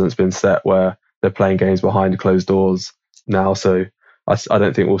the precedent's been set where they're playing games behind closed doors now. So I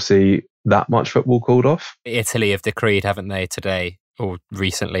don't think we'll see that much football called off. Italy have decreed, haven't they, today or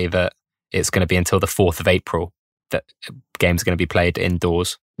recently, that it's going to be until the 4th of April that games are going to be played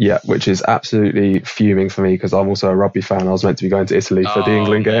indoors. Yeah, which is absolutely fuming for me because I'm also a rugby fan. I was meant to be going to Italy for the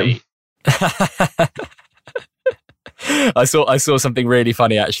England game. I saw something really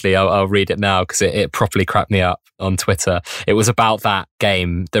funny, actually. I'll read it now because it properly cracked me up on Twitter. It was about that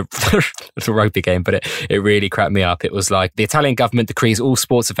game, the rugby game, but it really cracked me up. It was like, the Italian government decrees all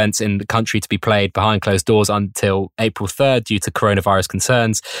sports events in the country to be played behind closed doors until April 3rd due to coronavirus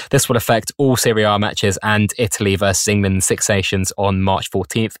concerns. This will affect all Serie A matches and Italy versus England Six Nations on March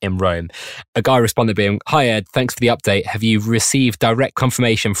 14th in Rome. A guy responded being, hi Ed, thanks for the update. Have you received direct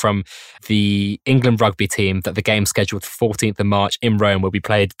confirmation from the England rugby team that the game scheduled for 14th of March in Rome will be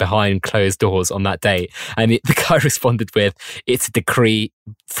played behind closed doors on that date? And the guy responded with, it's a decree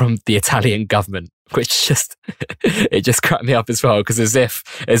from the Italian government, which just it just cracked me up as well, because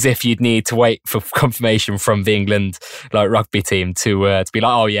as if you'd need to wait for confirmation from the England rugby team to be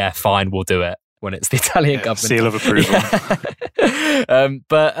like, oh yeah, fine, we'll do it, when it's the Italian government. Seal of approval.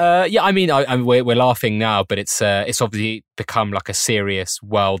 I mean, we're laughing now, but it's obviously become like a serious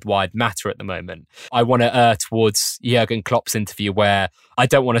worldwide matter at the moment. I want to err towards Jurgen Klopp's interview, where I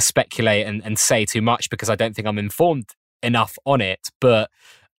don't want to speculate and say too much because I don't think I'm informed enough on it. But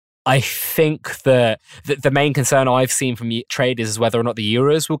I think the main concern I've seen from traders is whether or not the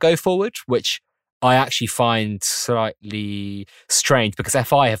Euros will go forward, which I actually find slightly strange because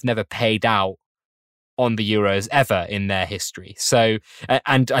FI have never paid out on the Euros ever in their history. So,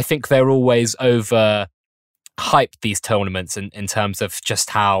 and I think they're always over hyped, these tournaments, in terms of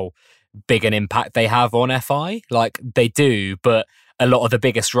just how big an impact they have on FI. Like, they do, but a lot of the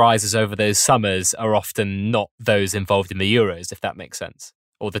biggest rises over those summers are often not those involved in the Euros, if that makes sense,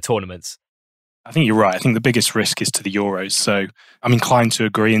 or the tournaments. I think you're right. I think the biggest risk is to the Euros. So I'm inclined to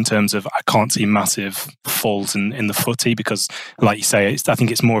agree in terms of I can't see massive falls in the footy because, like you say, I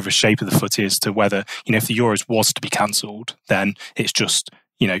think it's more of a shape of the footy as to whether, if the Euros was to be cancelled, then it's just,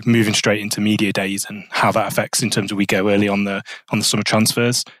 moving straight into media days and how that affects in terms of we go early on the summer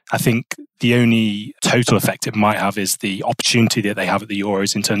transfers. I think the only total effect it might have is the opportunity that they have at the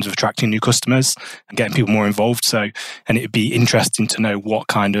Euros in terms of attracting new customers and getting people more involved. So, and it'd be interesting to know what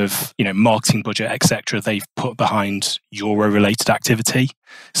kind of, marketing budget, etc., they've put behind Euro-related activity.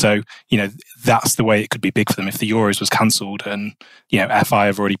 So, that's the way it could be big for them if the Euros was cancelled. And, FI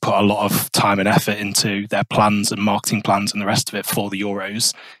have already put a lot of time and effort into their plans and marketing plans and the rest of it for the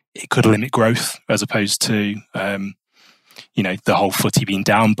Euros. It could limit growth as opposed to, the whole footy being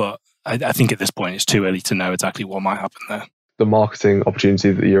down. But I think at this point it's too early to know exactly what might happen there. The marketing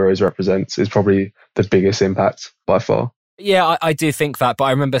opportunity that the Euros represents is probably the biggest impact by far. Yeah, I do think that. But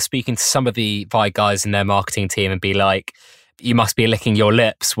I remember speaking to some of the VI guys in their marketing team and be like, you must be licking your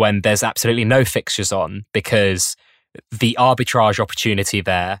lips when there's absolutely no fixtures on, because the arbitrage opportunity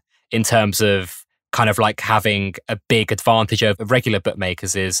there in terms of kind of like having a big advantage over regular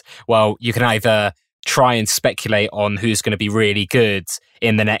bookmakers is, well, you can either try and speculate on who's going to be really good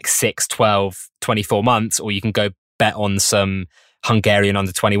in the next 6, 12, 24 months, or you can go bet on some Hungarian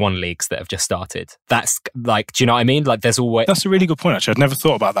under-21 leagues that have just started. That's like, do you know what I mean? Like, there's always... That's a really good point, actually. I'd never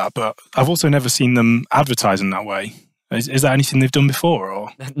thought about that, but I've also never seen them advertise in that way. Is that anything they've done before, or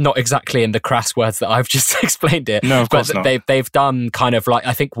not exactly in the crass words that I've just explained it? No, of course but not. They've done kind of like,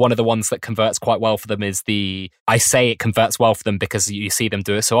 I think one of the ones that converts quite well for them is I say it converts well for them because you see them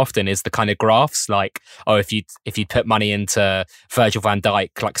do it so often, is the kind of graphs like, oh, if you put money into Virgil van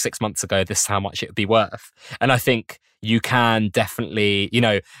Dijk like 6 months ago, this is how much it would be worth. And I think you can definitely,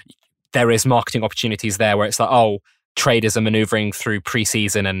 there is marketing opportunities there where it's like, oh, traders are maneuvering through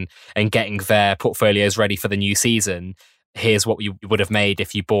pre-season and getting their portfolios ready for the new season. Here's what you would have made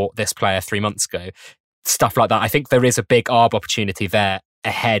if you bought this player 3 months ago. Stuff like that. I think there is a big ARB opportunity there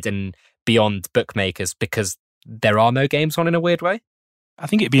ahead and beyond bookmakers because there are no games on in a weird way. I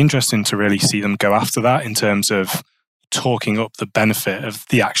think it'd be interesting to really see them go after that in terms of talking up the benefit of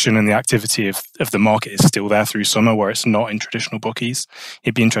the action and the activity of the market is still there through summer where it's not in traditional bookies.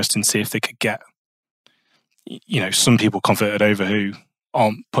 It'd be interesting to see if they could get some people converted over who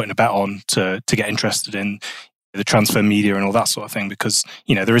aren't putting a bet on to get interested in the transfer media and all that sort of thing, because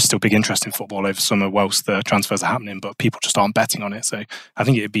there is still big interest in football over summer whilst the transfers are happening, but people just aren't betting on it. So I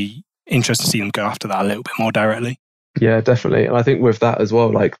think it'd be interesting to see them go after that a little bit more directly. Yeah, definitely. And I think with that as well,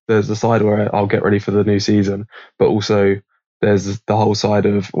 like there's the side where I'll get ready for the new season, but also there's the whole side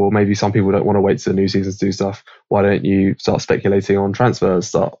of, or maybe some people don't want to wait to the new season to do stuff. Why don't you start speculating on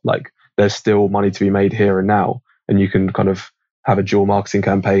transfers? There's still money to be made here and now, and you can kind of have a dual marketing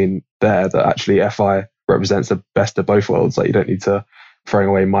campaign there that actually FI represents the best of both worlds. Like you don't need to throwing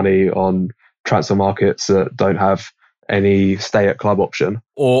away money on transfer markets that don't have any stay at club option.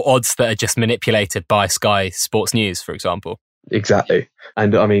 Or odds that are just manipulated by Sky Sports News, for example. Exactly.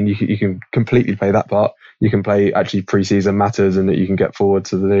 And I mean, you can completely play that part. You can play actually pre-season matters and that you can get forward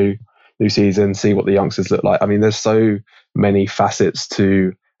to the new season, see what the youngsters look like. I mean, there's so many facets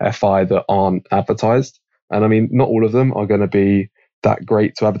to FI that aren't advertised. And I mean, not all of them are going to be that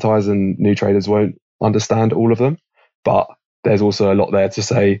great to advertise and new traders won't understand all of them. But there's also a lot there to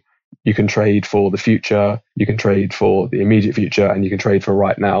say you can trade for the future, you can trade for the immediate future, and you can trade for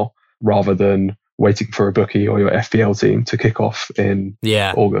right now rather than waiting for a bookie or your FPL team to kick off in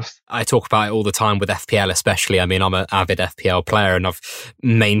August. I talk about it all the time with FPL especially. I mean, I'm an avid FPL player and I've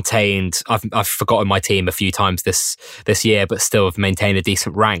forgotten my team a few times this year, but still have maintained a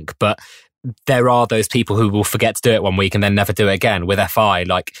decent rank. But there are those people who will forget to do it one week and then never do it again with FI.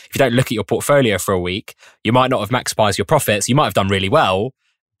 Like if you don't look at your portfolio for a week, you might not have maximized your profits. You might have done really well,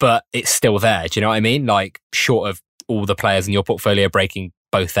 but it's still there. Do you know what I mean? Like short of all the players in your portfolio breaking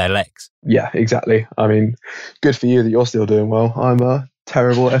both their legs. Yeah, exactly. I mean, good for you that you're still doing well. I'm a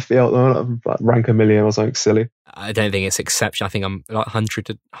terrible FPL at the moment. I'm like rank 1 million or something silly. I don't think it's exception. I think I'm like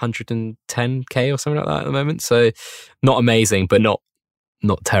 110k or something like that at the moment. So not amazing, but not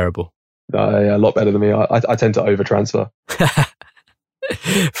terrible. Yeah, a lot better than me. I tend to over transfer.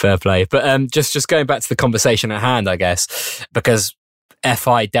 Fair play. But just going back to the conversation at hand, I guess, because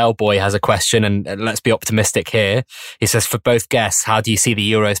FI Del Boy has a question, and let's be optimistic here. He says, for both guests, how do you see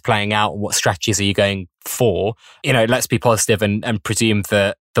the Euros playing out and what strategies are you going for? Let's be positive and presume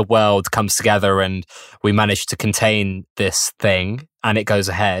that the world comes together and we manage to contain this thing and it goes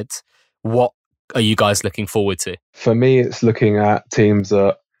ahead. What are you guys looking forward to? For me, it's looking at teams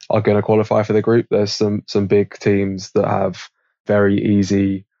that are going to qualify for the group. There's some big teams that have very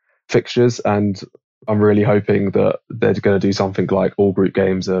easy fixtures, and I'm really hoping that they're going to do something like all group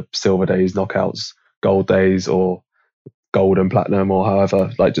games are silver days, knockouts, gold days, or gold and platinum, or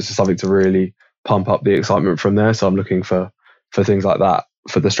however, like just something to really pump up the excitement from there. So I'm looking for things like that,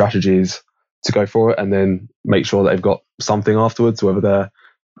 for the strategies to go for it, and then make sure that they've got something afterwards, whether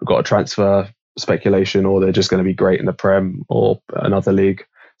they've got a transfer speculation or they're just going to be great in the Prem or another league.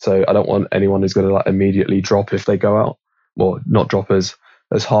 So I don't want anyone who's going to like immediately drop if they go out, or not drop as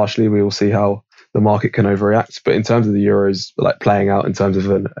harshly. We will see how the market can overreact. But in terms of the Euros, like playing out in terms of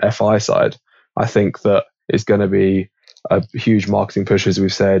an FI side, I think that it's going to be a huge marketing push. As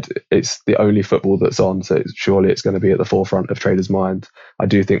we've said, it's the only football that's on, so surely it's going to be at the forefront of traders' mind. I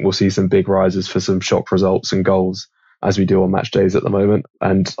do think we'll see some big rises for some shock results and goals as we do on match days at the moment.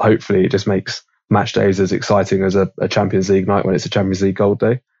 And hopefully it just makes match days as exciting as a Champions League night when it's a Champions League gold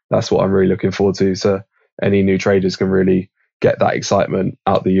day. That's what I'm really looking forward to. So any new traders can really get that excitement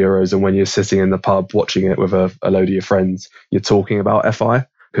out the Euros. And when you're sitting in the pub watching it with a load of your friends, you're talking about FI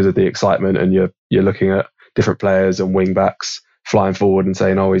because of the excitement, and you're looking at different players and wing backs flying forward and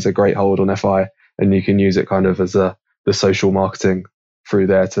saying, oh, he's a great hold on FI. And you can use it kind of as the social marketing through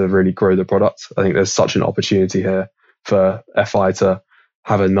there to really grow the product. I think there's such an opportunity here for FI to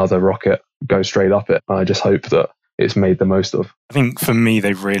have another rocket go straight up it. I just hope that it's made the most of. I think for me,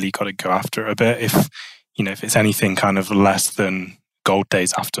 they've really got to go after it a bit. If it's anything kind of less than gold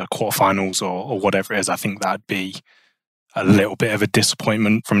days after quarterfinals or whatever it is, I think that'd be a little bit of a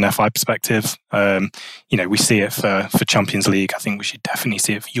disappointment from an FI perspective. We see it for Champions League. I think we should definitely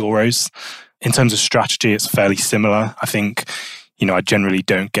see it for Euros. In terms of strategy, it's fairly similar. I think, I generally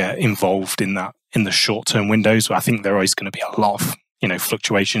don't get involved in that in the short-term windows. I think there is going to be a lot of,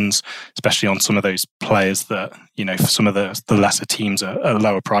 fluctuations, especially on some of those players that, for some of the lesser teams at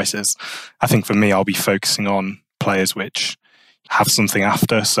lower prices. I think for me, I'll be focusing on players which have something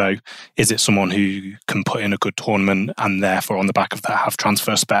after. So is it someone who can put in a good tournament and therefore on the back of that have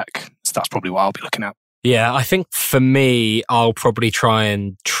transfer spec? So that's probably what I'll be looking at. Yeah, I think for me, I'll probably try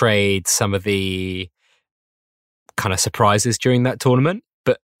and trade some of the kind of surprises during that tournament.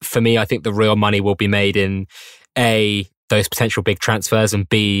 But for me, I think the real money will be made in A, those potential big transfers, and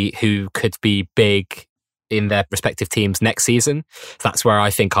B, who could be big in their respective teams next season. That's where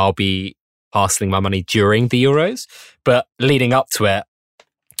I think I'll be parceling my money during the Euros. But leading up to it,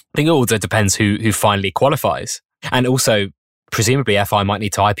 I think it also depends who finally qualifies. And also, presumably, FI might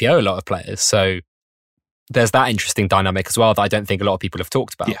need to IPO a lot of players. So there's that interesting dynamic as well that I don't think a lot of people have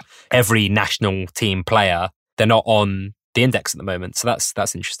talked about. Yeah. Every national team player, they're not on the index at the moment. So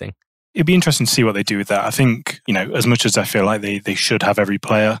that's interesting. It'd be interesting to see what they do with that. I think, as much as I feel like they should have every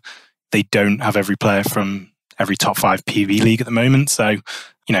player, they don't have every player from every top 5 PV league at the moment. So,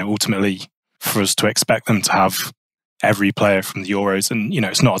 ultimately, for us to expect them to have every player from the Euros, and,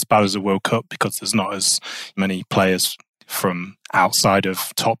 it's not as bad as a World Cup because there's not as many players from outside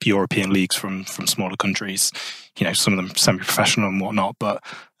of top European leagues from smaller countries, some of them semi-professional and whatnot, but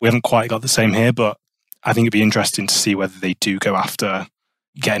we haven't quite got the same here. But I think it'd be interesting to see whether they do go after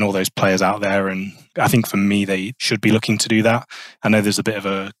getting all those players out there. And I think for me, they should be looking to do that. I know there's a bit of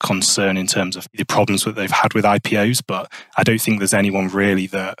a concern in terms of the problems that they've had with IPOs, but I don't think there's anyone really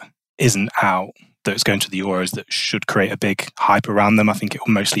that isn't out that's going to the Euros that should create a big hype around them. I think it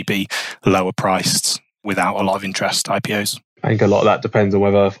will mostly be lower priced without a lot of interest IPOs. I think a lot of that depends on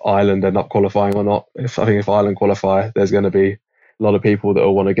whether Ireland end up qualifying or not. I think if Ireland qualify, there's going to be a lot of people that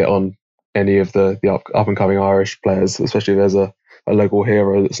will want to get on any of the up and coming Irish players, especially if there's a local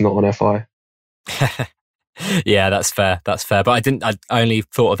hero that's not on FI. Yeah, that's fair. But I only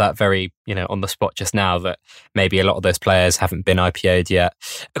thought of that very, on the spot just now, that maybe a lot of those players haven't been IPO'd yet.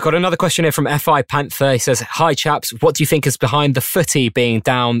 I've got another question here from FI Panther. He says, "Hi chaps, what do you think is behind the footy being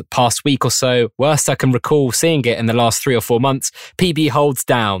down the past week or so? Worst I can recall seeing it in the last 3 or 4 months. PB holds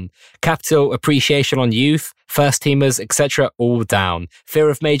down. Capital appreciation on youth, first teamers, etc. all down. Fear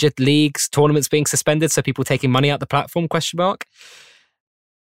of major leagues, tournaments being suspended, so people taking money out the platform, ?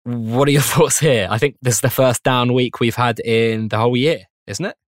 What are your thoughts here? I think this is the first down week we've had in the whole year, isn't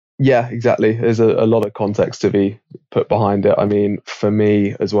it? Yeah, exactly. There's a lot of context to be put behind it. I mean, for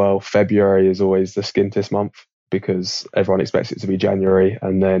me as well, February is always the skintiest month because everyone expects it to be January,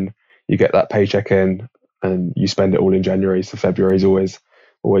 and then you get that paycheck in and you spend it all in January. So February is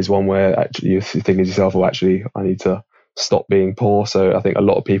always one where actually you're thinking to yourself, well, actually, I need to stop being poor. So I think a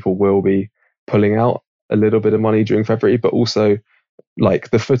lot of people will be pulling out a little bit of money during February, but also like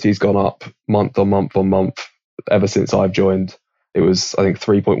the footy's gone up month on month ever since I've joined. It was, I think,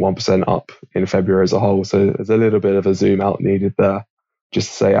 3.1% up in February as a whole. So there's a little bit of a zoom out needed there just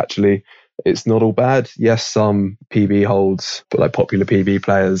to say, actually, it's not all bad. Yes, some PB holds, but like popular PB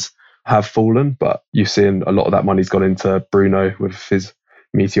players have fallen, but you've seen a lot of that money's gone into Bruno with his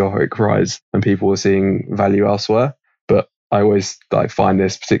meteoric rise, and people are seeing value elsewhere. But I always find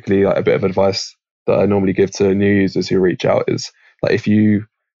this particularly a bit of advice that I normally give to new users who reach out is, if you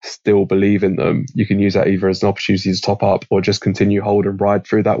still believe in them, you can use that either as an opportunity to top up or just continue hold and ride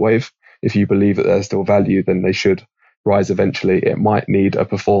through that wave. If you believe that there's still value, then they should rise eventually. It might need a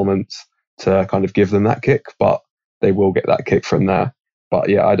performance to kind of give them that kick, but they will get that kick from there. But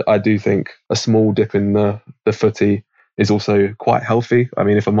yeah, I do think a small dip in the footy is also quite healthy. I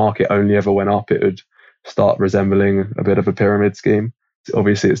mean, if a market only ever went up, it would start resembling a bit of a pyramid scheme.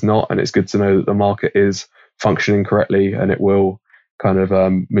 Obviously it's not, and it's good to know that the market is functioning correctly, and it will kind of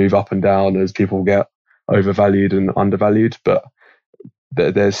move up and down as people get overvalued and undervalued. But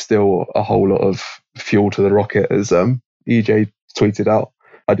there's still a whole lot of fuel to the rocket, as EJ tweeted out.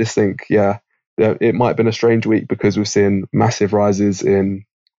 I just think, it might have been a strange week because we've seen massive rises in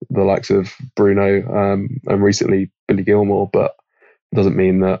the likes of Bruno and recently Billy Gilmore, but it doesn't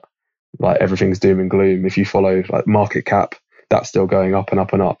mean that everything's doom and gloom. If you follow market cap, that's still going up and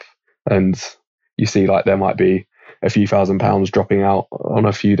up and up, and you see there might be a few £1,000s dropping out on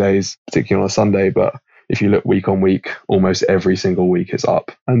a few days, particularly on a Sunday. But if you look week on week, almost every single week it's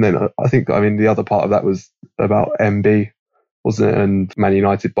up. And then I think, the other part of that was about MB, wasn't it? And Man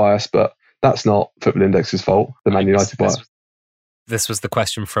United bias, but that's not Football Index's fault, the Man United bias. This was the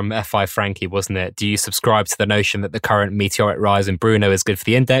question from FI Frankie, wasn't it? Do you subscribe to the notion that the current meteoric rise in Bruno is good for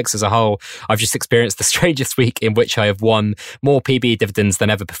the index as a whole? I've just experienced the strangest week in which I have won more PB dividends than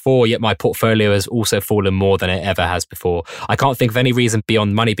ever before, yet my portfolio has also fallen more than it ever has before. I can't think of any reason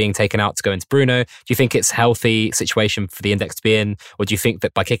beyond money being taken out to go into Bruno. Do you think it's a healthy situation for the index to be in? Or do you think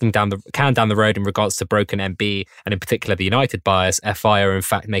that by kicking down the can down the road in regards to broken MB, and in particular the United buyers, FI are in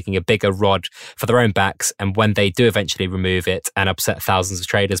fact making a bigger rod for their own backs, and when they do eventually remove it and upset thousands of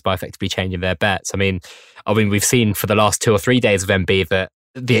traders by effectively changing their bets? I mean, we've seen for the last 2 or 3 days of MB that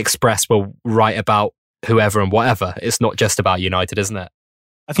the Express will write about whoever and whatever. It's not just about United, isn't it?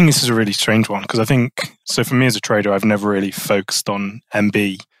 I think this is a really strange one because I think, so for me as a trader, I've never really focused on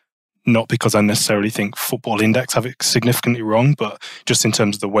MB, not because I necessarily think Football Index have it significantly wrong, but just in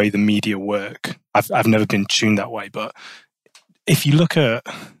terms of the way the media work. I've never been tuned that way. But if you look at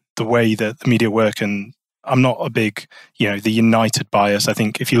the way that the media work, and I'm not a big, the United bias. I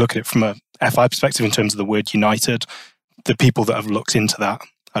think if you look at it from a FI perspective in terms of the word United, the people that have looked into that,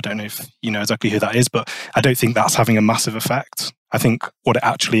 I don't know if you know exactly who that is, but I don't think that's having a massive effect. I think what it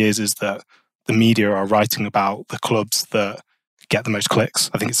actually is that the media are writing about the clubs that get the most clicks.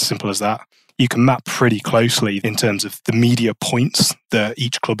 I think it's as simple as that. You can map pretty closely in terms of the media points that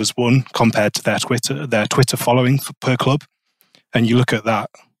each club has won compared to their Twitter following per club. And you look at that.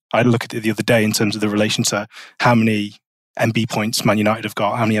 I looked at it the other day in terms of the relation to how many MB points Man United have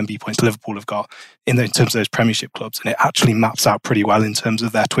got, how many MB points Liverpool have got in terms of those Premiership clubs. And it actually maps out pretty well in terms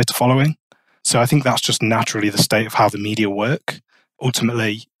of their Twitter following. So I think that's just naturally the state of how the media work.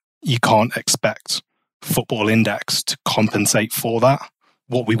 Ultimately, you can't expect Football Index to compensate for that.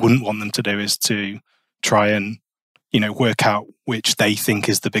 What we wouldn't want them to do is to try and, work out which they think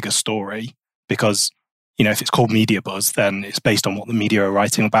is the bigger story. Because, if it's called media buzz, then it's based on what the media are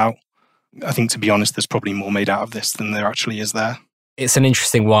writing about. I think, to be honest, there's probably more made out of this than there actually is there. It's an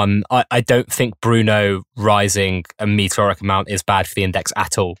interesting one. I don't think Bruno rising a meteoric amount is bad for the index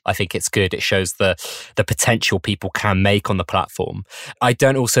at all. I think it's good. It shows the potential people can make on the platform. I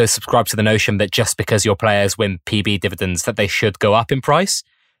don't also subscribe to the notion that just because your players win PB dividends that they should go up in price.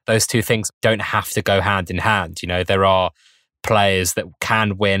 Those two things don't have to go hand in hand. There are players that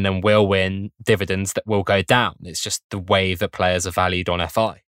can win and will win dividends that will go down. It's just the way that players are valued on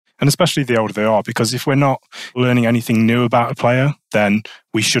FI. And especially the older they are, because if we're not learning anything new about a player, then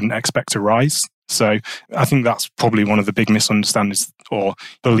we shouldn't expect to rise. So I think that's probably one of the big misunderstandings or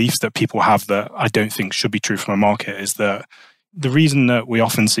beliefs that people have that I don't think should be true from a market, is that the reason that we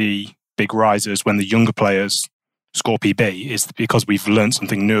often see big rises when the younger players score PB is because we've learned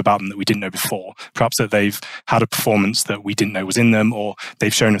something new about them that we didn't know before. Perhaps that they've had a performance that we didn't know was in them, or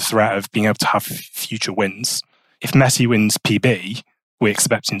they've shown a threat of being able to have future wins. If Messi wins PB, we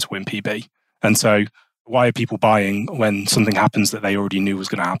expect him to win PB. And so why are people buying when something happens that they already knew was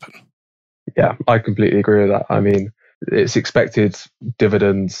going to happen? Yeah, I completely agree with that. I mean, it's expected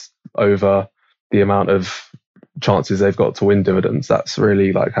dividends over the amount of chances they've got to win dividends. That's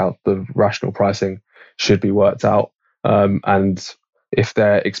really like how the rational pricing should be worked out. And if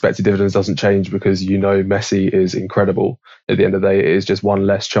their expected dividends doesn't change because Messi is incredible, at the end of the day, it is just one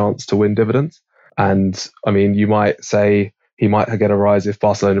less chance to win dividends. And I mean, you might say he might get a rise if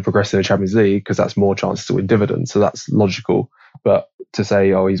Barcelona progress in the Champions League because that's more chances to win dividends. So that's logical. But to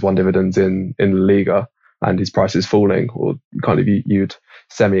say, he's won dividends in La Liga and his price is falling, or kind of you'd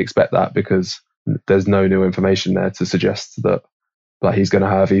semi-expect that because there's no new information there to suggest that he's going to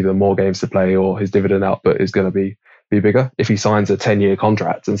have either more games to play or his dividend output is going to be bigger. If he signs a 10-year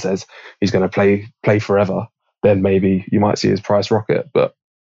contract and says he's going to play forever, then maybe you might see his price rocket. But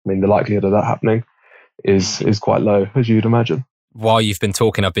I mean, the likelihood of that happening is quite low, as you'd imagine. While you've been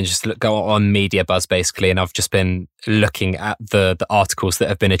talking, I've been just going on Media Buzz basically, and I've just been looking at the articles that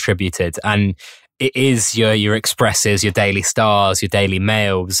have been attributed, and it is your Expresses, your Daily Stars, your Daily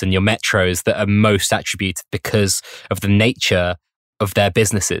Mails, and your Metros that are most attributed because of the nature of their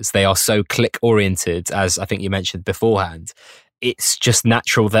businesses. They are so click oriented, as I think you mentioned beforehand. It's just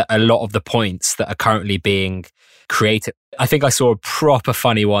natural that a lot of the points that are currently being created. I think I saw a proper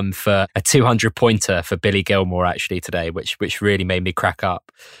funny one for a 200 pointer for Billy Gilmore actually today, which really made me crack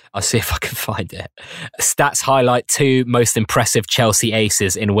up. I'll see if I can find it. Stats highlight 2 most impressive Chelsea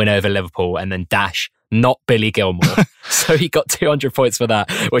aces in win over Liverpool, and then dash, not Billy Gilmore. So he got 200 points for that,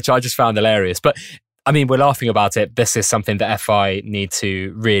 which I just found hilarious. But I mean, we're laughing about it. This is something that FI need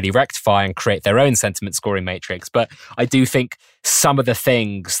to really rectify and create their own sentiment scoring matrix. But I do think some of the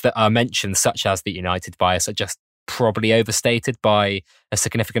things that are mentioned, such as the United bias, are just probably overstated by a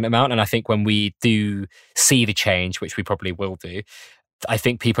significant amount. And I think when we do see the change, which we probably will do, I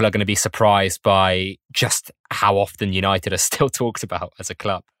think people are going to be surprised by just how often United are still talked about as a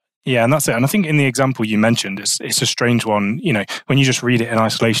club. Yeah, and that's it. And I think in the example you mentioned, it's a strange one. You know, when you just read it in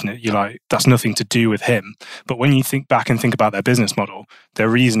isolation, you're like, that's nothing to do with him. But when you think back and think about their business model, their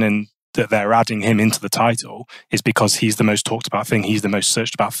reasoning that they're adding him into the title is because he's the most talked about thing. He's the most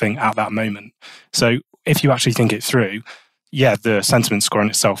searched about thing at that moment. So if you actually think it through, yeah, the sentiment score in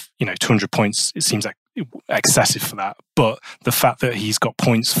itself, 200 points, it seems like excessive for that. But the fact that he's got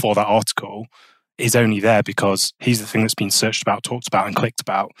points for that article is only there because he's the thing that's been searched about, talked about, and clicked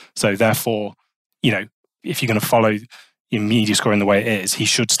about. So therefore, if you're going to follow your media score in the way it is, he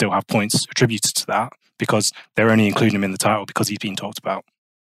should still have points attributed to that because they're only including him in the title because he's been talked about.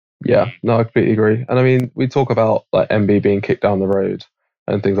 Yeah, no, I completely agree. And I mean, we talk about like MB being kicked down the road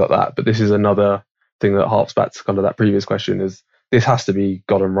and things like that, but this is another thing that harps back to kind of that previous question is this has to be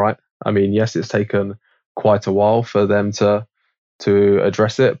gotten right. I mean, yes, it's taken quite a while for them to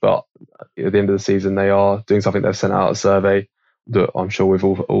address it, but at the end of the season, they are doing something. They've sent out a survey that I'm sure we've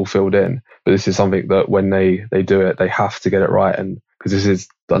all filled in, but this is something that when they do it, they have to get it right. And because this is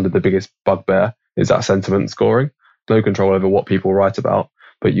under the biggest bugbear is that sentiment scoring. No control over what people write about,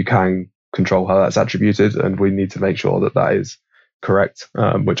 but you can control how that's attributed, and we need to make sure that that is correct,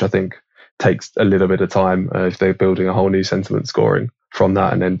 which I think takes a little bit of time if they're building a whole new sentiment scoring from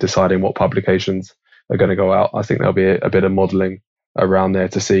that and then deciding what publications are going to go out. I think there'll be a bit of modelling around there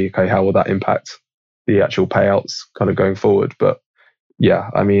to see, okay, how will that impact the actual payouts kind of going forward. But yeah,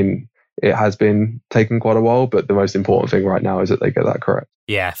 I mean, it has been taking quite a while, but the most important thing right now is that they get that correct.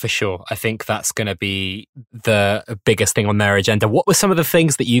 Yeah, for sure. I think that's going to be the biggest thing on their agenda. What were some of the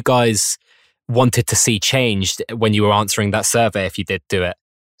things that you guys wanted to see changed when you were answering that survey, if you did do it?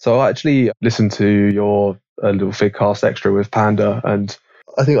 So I actually listened to your little Figcast extra with Panda, and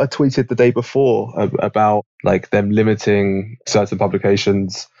I think I tweeted the day before about like them limiting certain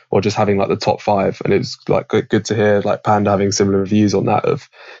publications or just having like the top 5. And it was like good to hear like Panda having similar reviews on that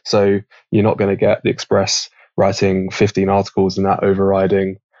so you're not going to get the Express writing 15 articles and that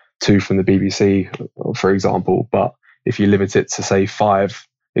overriding 2 from the BBC, for example. But if you limit it to say 5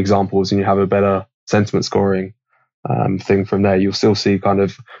 examples and you have a better sentiment scoring thing from there, you'll still see kind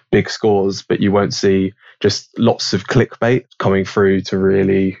of big scores, but you won't see just lots of clickbait coming through to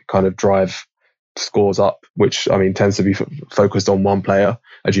really kind of drive scores up, which I mean tends to be focused on one player,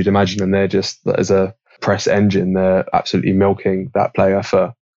 as you'd imagine, and they're just as a press engine, they're absolutely milking that player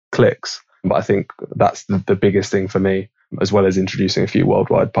for clicks. But I think that's the biggest thing for me, as well as introducing a few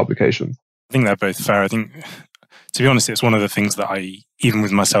worldwide publications. I think they're both fair. I think, to be honest, it's one of the things that I, even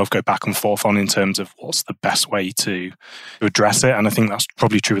with myself, go back and forth on in terms of what's the best way to address it. And I think that's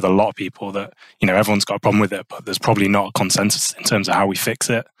probably true with a lot of people that, everyone's got a problem with it, but there's probably not a consensus in terms of how we fix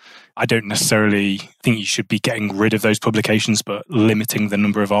it. I don't necessarily think you should be getting rid of those publications, but limiting the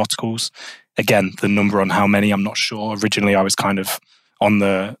number of articles. Again, the number on how many, I'm not sure. Originally, I was kind of on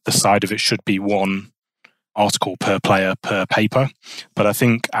the side of it should be 1 article per player per paper. But I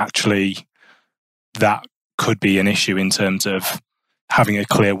think actually that could be an issue in terms of having a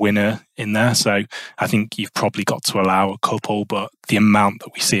clear winner in there. So I think you've probably got to allow a couple, but the amount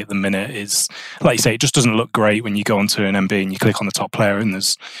that we see at the minute is, like you say, it just doesn't look great when you go onto an MB and you click on the top player and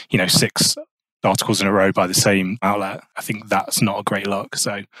there's, 6 articles in a row by the same outlet. I think that's not a great look.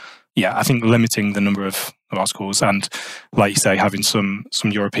 So yeah, I think limiting the number of articles and, like you say, having some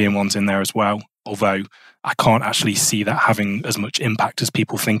European ones in there as well. Although I can't actually see that having as much impact as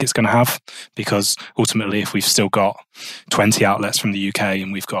people think it's going to have, because ultimately, if we've still got 20 outlets from the UK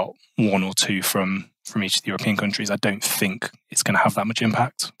and we've got 1 or 2 from each of the European countries, I don't think it's going to have that much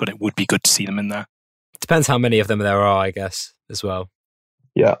impact. But it would be good to see them in there. Depends how many of them there are, I guess, as well.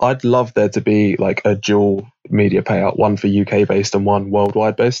 Yeah, I'd love there to be like a dual media payout, one for UK based and one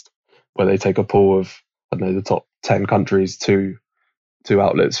worldwide based, where they take a pool of, I don't know, the top 10 countries, two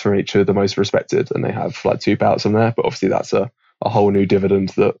outlets from each of the most respected, and they have like 2 payouts on there. But obviously that's a whole new dividend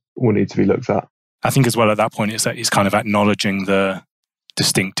that will need to be looked at. I think as well at that point it's kind of acknowledging the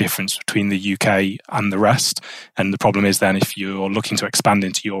distinct difference between the UK and the rest. And the problem is then if you're looking to expand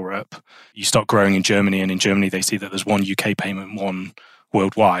into Europe, you start growing in Germany, and in Germany they see that there's 1 UK payment, 1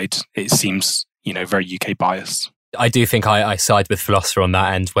 worldwide. It seems, very UK biased. I do think I side with Philosopher on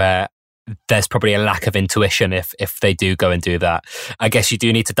that end, where there's probably a lack of intuition if they do go and do that. I guess you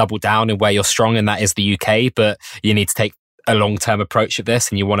do need to double down in where you're strong, and that is the UK, but you need to take a long-term approach at this,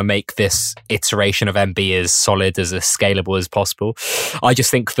 and you want to make this iteration of MB as solid, as scalable as possible. I just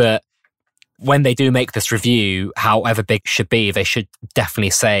think that when they do make this review, however big it should be, they should definitely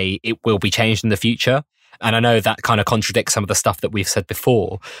say it will be changed in the future. And I know that kind of contradicts some of the stuff that we've said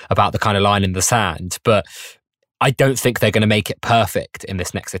before about the kind of line in the sand, but I don't think they're going to make it perfect in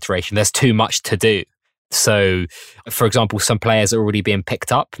this next iteration. There's too much to do. So, for example, some players are already being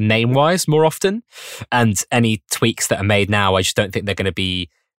picked up name-wise more often. And any tweaks that are made now, I just don't think they're going to be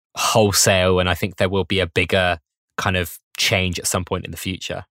wholesale. And I think there will be a bigger kind of change at some point in the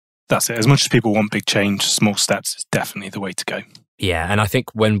future. That's it. As much as people want big change, small steps is definitely the way to go. Yeah, and I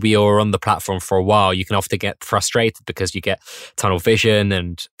think when we are on the platform for a while, you can often get frustrated because you get tunnel vision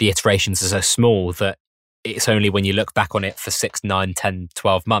and the iterations are so small that it's only when you look back on it for 6, 9, 10,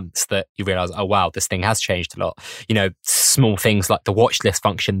 12 months that you realize, oh, wow, this thing has changed a lot. You know, small things like the watch list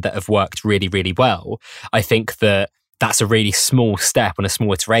function that have worked really, really well. I think that that's a really small step and a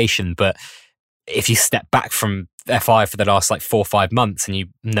small iteration. But if you step back from FI for the last 4 or 5 months and you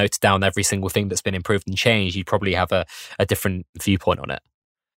note down every single thing that's been improved and changed, you probably have a different viewpoint on it.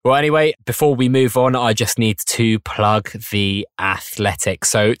 Well, anyway, before we move on, I just need to plug The Athletic.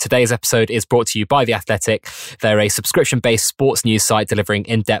 So today's episode is brought to you by The Athletic. They're a subscription-based sports news site delivering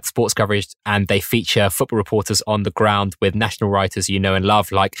in-depth sports coverage, and they feature football reporters on the ground with national writers you know and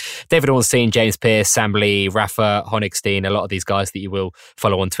love, like David Ornstein, James Pearce, Sam Lee, Rafa Honigstein, a lot of these guys that you will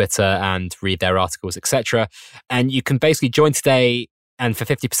follow on Twitter and read their articles, etc. And you can basically join today, and for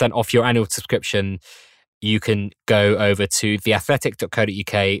 50% off your annual subscription, you can go over to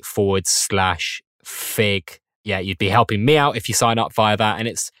theathletic.co.uk/fig. Yeah, you'd be helping me out if you sign up via that. And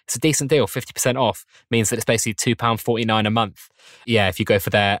it's a decent deal. 50% off means that it's basically £2.49 a month. Yeah, if you go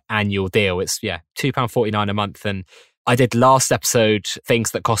for their annual deal, it's £2.49 a month. And I did last episode things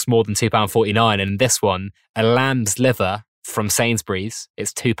that cost more than £2.49. And this one, a lamb's liver from Sainsbury's,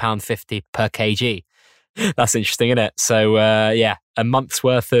 it's £2.50 per kg. That's interesting, isn't it? So a month's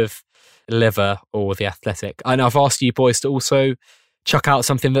worth of liver or The Athletic. And I've asked you boys to also chuck out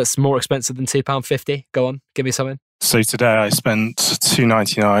something that's more expensive than £2.50. Go on, give me something. So today I spent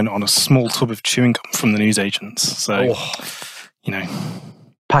 $2.99 on a small tub of chewing gum from the newsagents. So,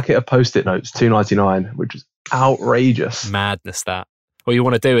 packet of Post-it notes, $2.99, which is outrageous. Madness, that. What you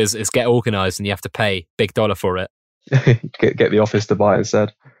want to do is get organised and you have to pay big dollar for it. get the office to buy it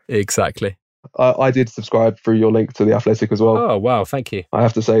instead. Exactly. I did subscribe through your link to The Athletic as well. Oh, wow. Thank you. I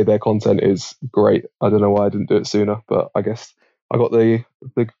have to say their content is great. I don't know why I didn't do it sooner, but I guess I got the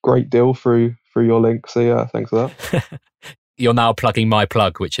great deal through your link. So yeah, thanks for that. You're now plugging my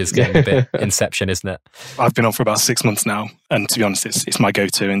plug, which is getting a bit Inception, isn't it? I've been on for about 6 months now. And to be honest, it's my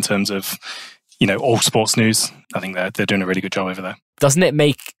go-to in terms of, all sports news. I think they're doing a really good job over there. Doesn't it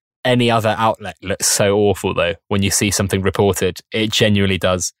make any other outlet look so awful, though, when you see something reported? It genuinely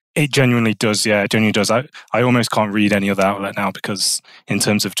does. It genuinely does, yeah. It genuinely does. I almost can't read any other outlet now because in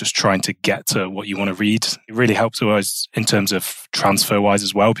terms of just trying to get to what you want to read, it really helps us in terms of transfer-wise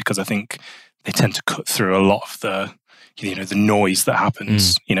as well, because I think they tend to cut through a lot of the noise that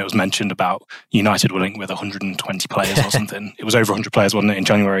happens. It was mentioned about United were linked with 120 players or something. It was over 100 players, wasn't it, in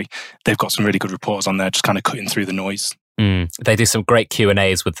January? They've got some really good reporters on there, just kind of cutting through the noise. They do some great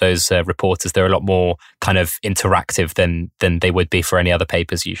Q&As with those reporters. They're a lot more kind of interactive than they would be for any other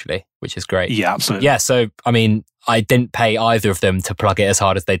papers usually, which is great. Yeah, absolutely. Yeah, so, I mean, I didn't pay either of them to plug it as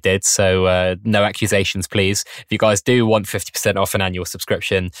hard as they did, so no accusations, please. If you guys do want 50% off an annual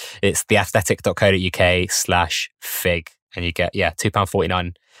subscription, it's theathletic.co.uk/fig, and you get,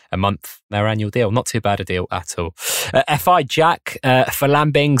 £2.49 a month, their annual deal. Not too bad a deal at all. FI Jack, for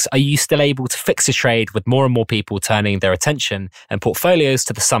Lambings, are you still able to fix a trade with more and more people turning their attention and portfolios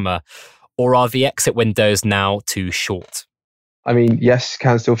to the summer, or are the exit windows now too short? I mean, yes,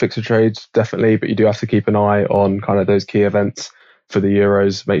 can still fix a trade, definitely, but you do have to keep an eye on kind of those key events for the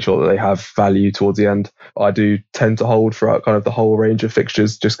Euros, make sure that they have value towards the end. I do tend to hold throughout kind of the whole range of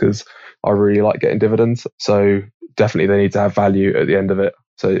fixtures just because I really like getting dividends. So definitely they need to have value at the end of it.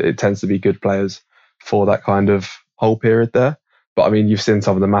 So it tends to be good players for that kind of whole period there. But I mean, you've seen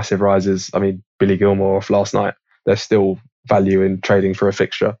some of the massive rises. I mean, Billy Gilmore off last night, there's still value in trading for a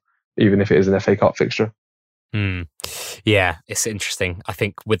fixture, even if it is an FA Cup fixture. Yeah, it's interesting. I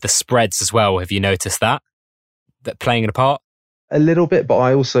think with the spreads as well, have you noticed that playing a part? A little bit, but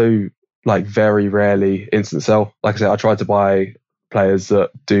I also very rarely instant sell. Like I said, I try to buy players that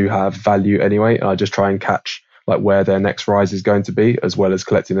do have value anyway, and I just try and catch where their next rise is going to be, as well as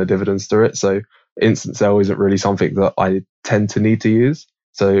collecting the dividends through it. So instant sell isn't really something that I tend to need to use.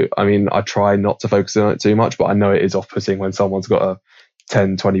 So, I mean, I try not to focus on it too much, but I know it is off-putting when someone's got a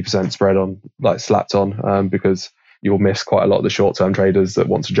 10, 20% spread on, slapped on, because you'll miss quite a lot of the short-term traders that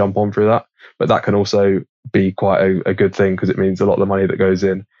want to jump on through that. But that can also be quite a good thing, because it means a lot of the money that goes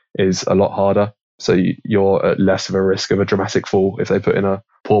in is a lot harder. So you're at less of a risk of a dramatic fall if they put in a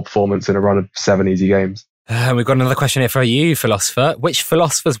poor performance in a run of 7 easy games. We've got another question here for you, Philosopher. Which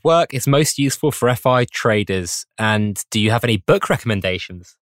philosopher's work is most useful for FI traders? And do you have any book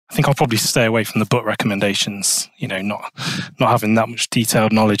recommendations? I think I'll probably stay away from the book recommendations, not having that much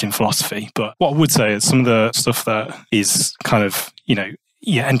detailed knowledge in philosophy. But what I would say is some of the stuff that is kind of,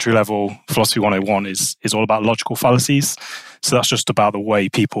 entry-level Philosophy 101 is all about logical fallacies. So that's just about the way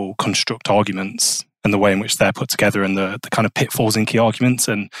people construct arguments and the way in which they're put together and the kind of pitfalls in key arguments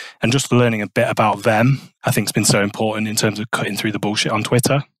and just learning a bit about them, I think has been so important in terms of cutting through the bullshit on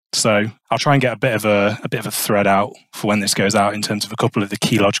Twitter. So I'll try and get a bit of a thread out for when this goes out in terms of a couple of the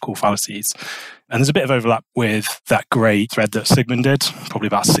key logical fallacies. And there's a bit of overlap with that great thread that Sigmund did probably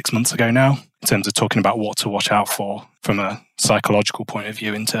about 6 months ago now in terms of talking about what to watch out for from a psychological point of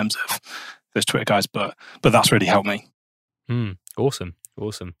view in terms of those Twitter guys. But that's really helped me. Awesome.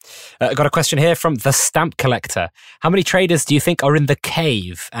 I got a question here from The Stamp Collector. How many traders do you think are in the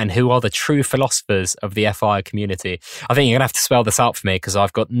cave, and who are the true philosophers of the FI community? I think you're going to have to spell this out for me because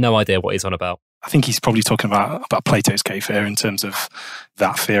I've got no idea what he's on about. I think he's probably talking about Plato's cave here in terms of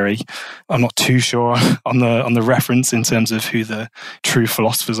that theory. I'm not too sure on the reference in terms of who the true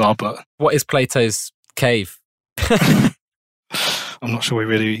philosophers are, but what is Plato's cave? I'm not sure we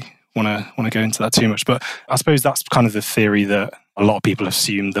really want to go into that too much, but I suppose that's kind of the theory that a lot of people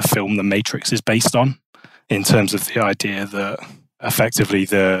assume the film The Matrix is based on, in terms of the idea that effectively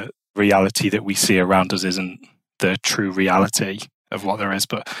the reality that we see around us isn't the true reality of what there is.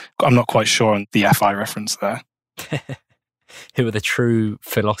 But I'm not quite sure on the FI reference there. Who are the true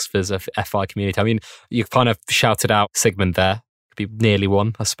philosophers of FI community? I mean, you kind of shouted out Sigmund there. Could be nearly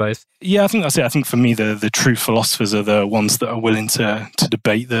one, I suppose. Yeah, I think that's it. I think for me, the true philosophers are the ones that are willing to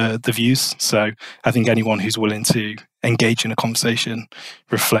debate the views. So I think anyone who's willing to engage in a conversation,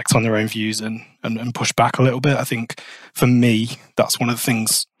 reflect on their own views and push back a little bit. I think for me, that's one of the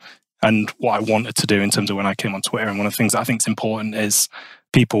things and what I wanted to do in terms of when I came on Twitter. And one of the things that I think is important is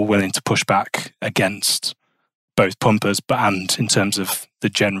people willing to push back against both pumpers, and in terms of the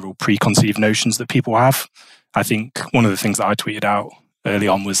general preconceived notions that people have. I think one of the things that I tweeted out early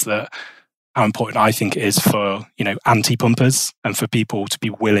on was that how important I think it is for, anti-pumpers and for people to be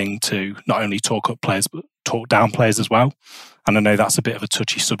willing to not only talk up players, but talk down players as well. And I know that's a bit of a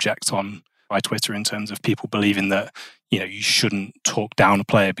touchy subject on my Twitter in terms of people believing that, you shouldn't talk down a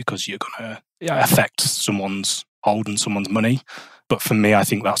player because you're going to affect someone's hold and someone's money. But for me, I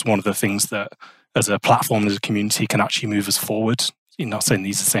think that's one of the things that as a platform, as a community can actually move us forward. You're not saying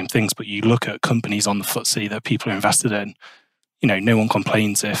these are the same things, but you look at companies on the FTSE that people are invested in, no one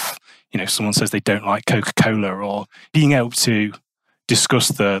complains if, someone says they don't like Coca-Cola, or being able to discuss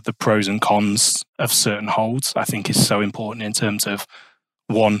the pros and cons of certain holds, I think is so important in terms of,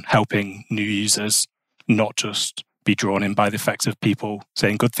 one, helping new users not just be drawn in by the effects of people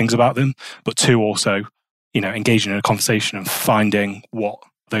saying good things about them, but two, also, engaging in a conversation and finding what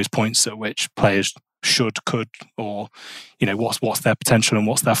those points at which players should, could, or, what's their potential and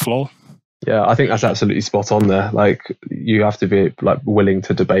what's their flaw. Yeah, I think that's absolutely spot on there. Like, you have to be willing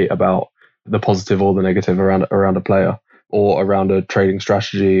to debate about the positive or the negative around a player or around a trading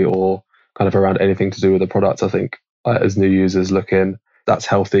strategy or kind of around anything to do with the product. I think as new users look in, that's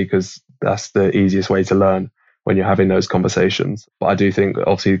healthy because that's the easiest way to learn when you're having those conversations. But I do think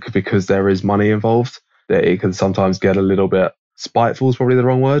obviously because there is money involved, that it can sometimes get a little bit spiteful is probably the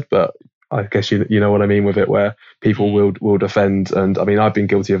wrong word, but I guess you know what I mean with it, where people will defend. And I mean, I've been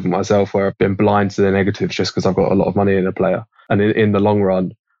guilty of it myself, where I've been blind to the negatives just because I've got a lot of money in a player. And in the long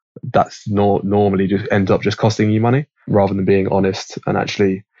run, that's normally just ends up just costing you money rather than being honest and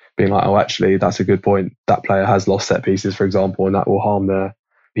actually being like, oh, actually, that's a good point. That player has lost set pieces, for example, and that will harm their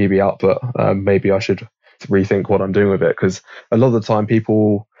PB output. Maybe I should rethink what I'm doing with it, because a lot of the time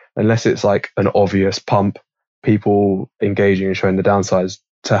people, unless it's like an obvious pump, people engaging and showing the downsides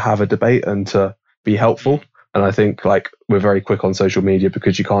to have a debate and to be helpful. And I think we're very quick on social media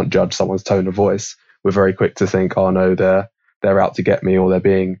because you can't judge someone's tone of voice. We're very quick to think, oh no, they're out to get me, or they're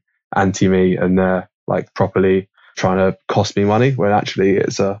being anti me and they're properly trying to cost me money, when actually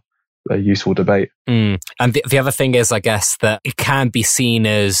it's a useful debate. And the other thing is, I guess, that it can be seen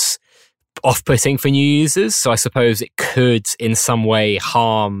as off-putting for new users. So I suppose it could in some way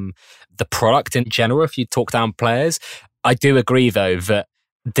harm the product in general if you talk down players. I do agree though that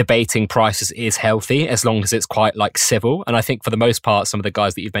debating prices is healthy as long as it's quite civil. And I think for the most part, some of the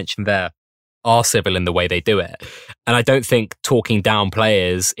guys that you've mentioned there are civil in the way they do it. And I don't think talking down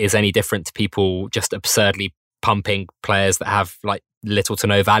players is any different to people just absurdly pumping players that have little to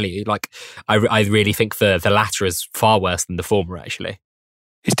no value. I really think the latter is far worse than the former, actually.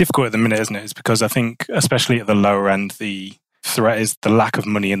 It's difficult at the minute, isn't it? It's because I think, especially at the lower end, the threat is the lack of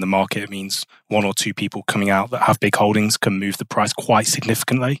money in the market. It means one or two people coming out that have big holdings can move the price quite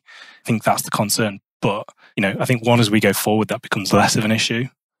significantly. I think that's the concern. But, I think as we go forward, that becomes less of an issue.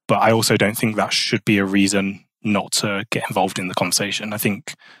 But I also don't think that should be a reason not to get involved in the conversation. I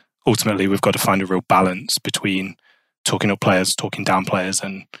think ultimately we've got to find a real balance between talking up players, talking down players,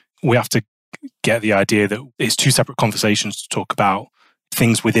 and we have to get the idea that it's two separate conversations to talk about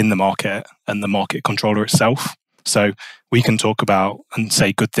things within the market and the market controller itself. So we can talk about and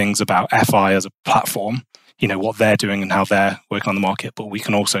say good things about FI as a platform, what they're doing and how they're working on the market, but we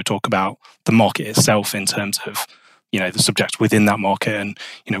can also talk about the market itself in terms of, the subjects within that market and,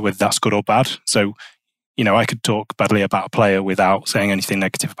 whether that's good or bad. So, I could talk badly about a player without saying anything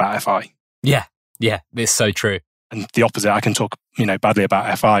negative about FI. Yeah, it's so true. And the opposite, I can talk, badly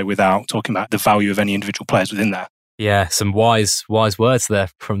about FI without talking about the value of any individual players within there. Yeah, some wise words there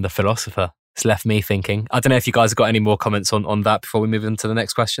from the philosopher. It's left me thinking. I don't know if you guys have got any more comments on that before we move on to the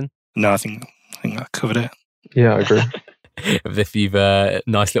next question. No, I think that covered it. Yeah, I agree. If you've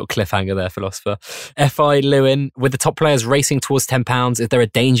nice little cliffhanger there, philosopher. FI Lewin, with the top players racing towards £10, is there a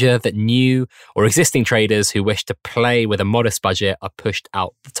danger that new or existing traders who wish to play with a modest budget are pushed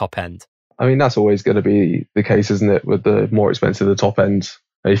out the top end? I mean, that's always going to be the case, isn't it? With the more expensive the top end,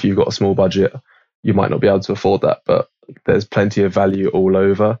 if you've got a small budget, you might not be able to afford that, but there's plenty of value all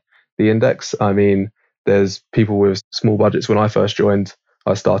over the index. I mean, there's people with small budgets. When I first joined,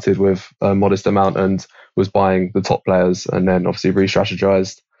 I started with a modest amount and was buying the top players, and then obviously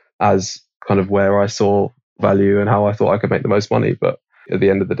re-strategized as kind of where I saw value and how I thought I could make the most money. But at the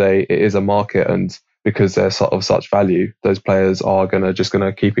end of the day, it is a market, and because they're of such value, those players are just going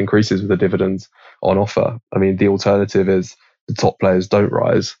to keep increases with the dividends on offer. I mean, the alternative is the top players don't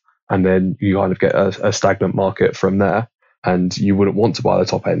rise, and then you kind of get a stagnant market from there, and you wouldn't want to buy the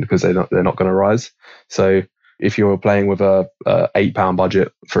top end because they're not going to rise. So if you're playing with a £8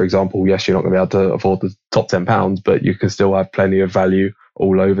 budget, for example, yes, you're not going to be able to afford the top £10, but you can still have plenty of value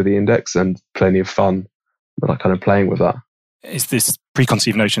all over the index and plenty of fun, like kind of playing with that. It's this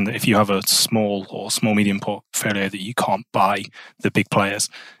preconceived notion that if you have a small or small-medium portfolio that you can't buy the big players.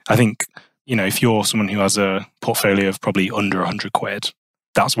 I think, if you're someone who has a portfolio of probably under 100 quid,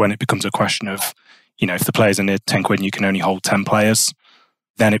 that's when it becomes a question of, if the players are near 10 quid and you can only hold 10 players,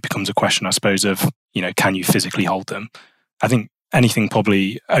 then it becomes a question, I suppose, of, can you physically hold them? I think anything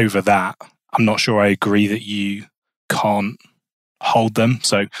probably over that, I'm not sure I agree that you can't hold them.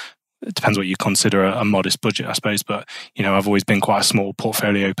 So it depends what you consider a modest budget, I suppose. But, I've always been quite a small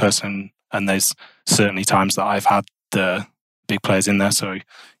portfolio person, and there's certainly times that I've had the big players in there. So,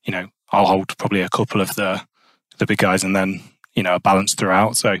 I'll hold probably a couple of the big guys and then, a balance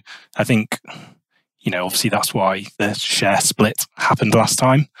throughout. So I think, obviously that's why the share split happened last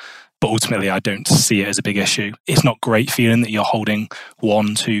time. But ultimately, I don't see it as a big issue. It's not great feeling that you're holding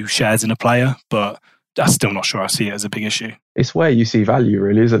 1-2 shares in a player, but I'm still not sure I see it as a big issue. It's where you see value,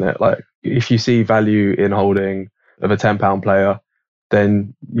 really, isn't it? Like, if you see value in holding of a £10 player,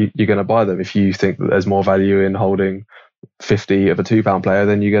 then you're going to buy them. If you think that there's more value in holding 50 of a £2 player,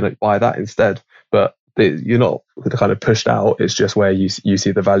 then you're going to buy that instead. But you're not kind of pushed out. It's just where you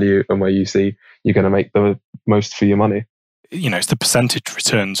see the value and where you see you're going to make the most for your money. It's the percentage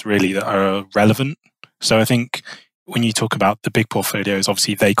returns really that are relevant. So I think when you talk about the big portfolios,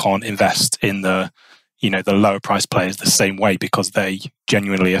 obviously they can't invest in the lower price players the same way because they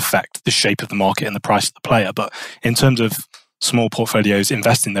genuinely affect the shape of the market and the price of the player. But in terms of small portfolios,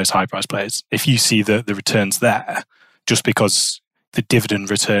 invest in those high price players. If you see the returns there, just because the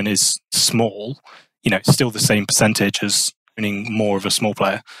dividend return is small, it's still the same percentage as owning more of a small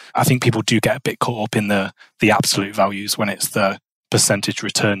player. I think people do get a bit caught up in the absolute values when it's the percentage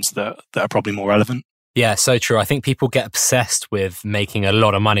returns that are probably more relevant. Yeah, so true. I think people get obsessed with making a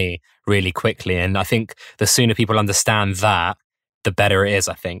lot of money really quickly. And I think the sooner people understand that, the better it is,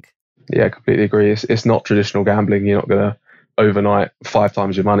 I think. Yeah, I completely agree. It's not traditional gambling. You're not going to overnight 5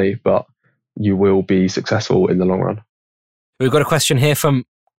 times your money, but you will be successful in the long run. We've got a question here from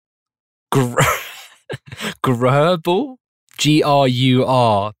Grurble, Grurb,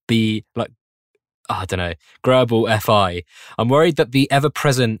 Grurble FI. I'm worried that the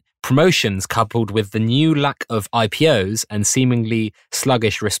ever-present promotions coupled with the new lack of IPOs and seemingly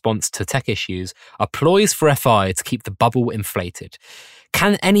sluggish response to tech issues are ploys for FI to keep the bubble inflated.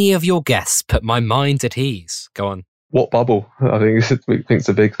 Can any of your guests put my mind at ease? Go on. What bubble? I think it's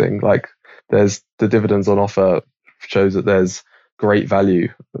a big thing. Like, there's the dividends on offer shows that there's great value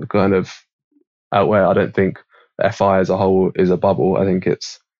kind of out where. I don't think FI as a whole is a bubble. I think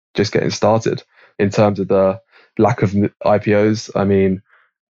it's just getting started. In terms of the lack of IPOs, I mean,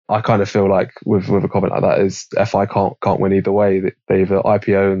 I kind of feel like with a comment like that is FI can't win either way. They either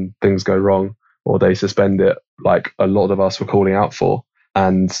IPO and things go wrong, or they suspend it like a lot of us were calling out for,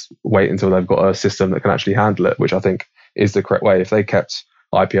 and wait until they've got a system that can actually handle it, which I think is the correct way. If they kept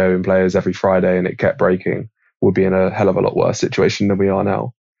IPOing players every Friday and it kept breaking, we'd be in a hell of a lot worse situation than we are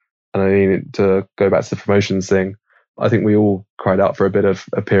now. And I mean, to go back to the promotions thing, I think we all cried out for a bit of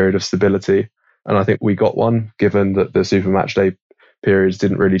a period of stability. And I think we got one, given that the Super Matchday periods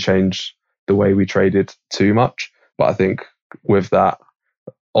didn't really change the way we traded too much. But I think with that,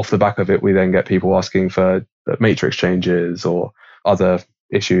 off the back of it, we then get people asking for matrix changes or other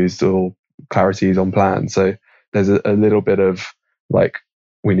issues or clarities on plans. So there's a little bit of like,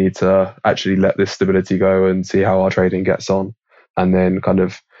 we need to actually let this stability go and see how our trading gets on. And then kind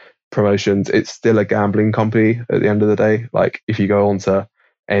of promotions, it's still a gambling company at the end of the day. Like if you go onto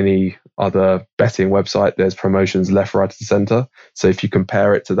any other betting website, there's promotions left, right, and center. So if you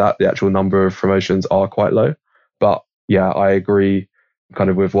compare it to that, the actual number of promotions are quite low. But yeah, I agree kind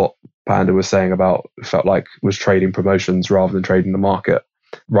of with what Panda was saying about, felt like was trading promotions rather than trading the market.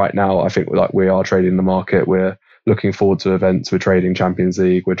 Right now, I think like we are trading the market. We're looking forward to events. We're trading Champions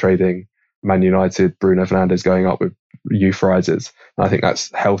League. We're trading Man United, Bruno Fernandes going up with youth rises. And I think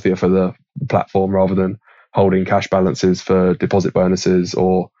that's healthier for the platform rather than holding cash balances for deposit bonuses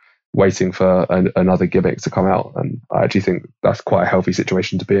or waiting for another gimmick to come out. And I actually think that's quite a healthy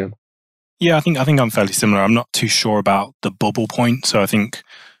situation to be in. Yeah, I think I'm fairly similar. I'm not too sure about the bubble point. So I think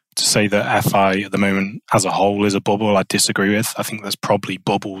to say that FI at the moment as a whole is a bubble, I disagree with. I think there's probably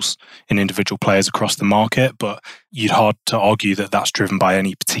bubbles in individual players across the market, but you'd hard to argue that that's driven by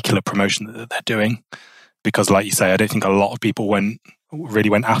any particular promotion that they're doing. Because like you say, I don't think a lot of people really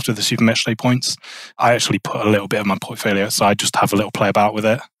went after the Super Matchday points. I actually put a little bit of my portfolio aside just to have a little play about with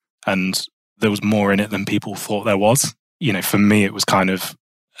it. And there was more in it than people thought there was. You know, for me, it was kind of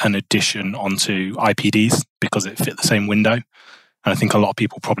an addition onto IPDs because it fit the same window. And I think a lot of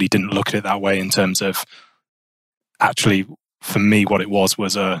people probably didn't look at it that way in terms of actually, for me, what it was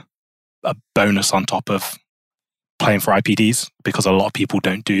a bonus on top of playing for IPDs, because a lot of people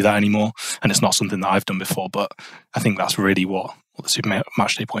don't do that anymore. And it's not something that I've done before, but I think that's really what the Super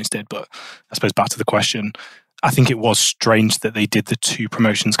Matchday points did. But I suppose back to the question, I think it was strange that they did the two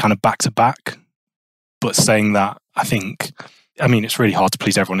promotions kind of back to back. But saying that, I mean, it's really hard to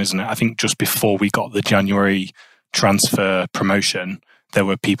please everyone, isn't it? I think just before we got the January transfer promotion, there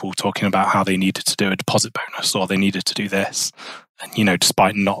were people talking about how they needed to do a deposit bonus or they needed to do this. And, you know,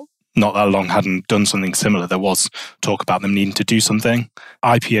 despite not that long hadn't done something similar, there was talk about them needing to do something.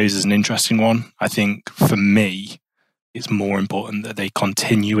 IPOs is an interesting one. I think for me, it's more important that they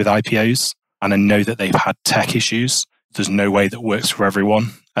continue with IPOs. And I know that they've had tech issues. There's no way that works for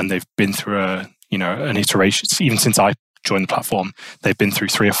everyone. And they've been through an iteration. Even since I joined the platform, they've been through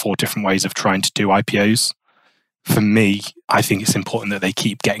 3 or 4 different ways of trying to do IPOs. For me, I think it's important that they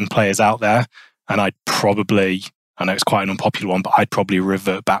keep getting players out there. And I know it's quite an unpopular one, but I'd probably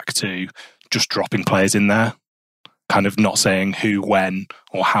revert back to just dropping players in there, kind of not saying who, when,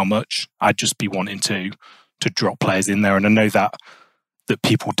 or how much. I'd just be wanting to drop players in there. And I know that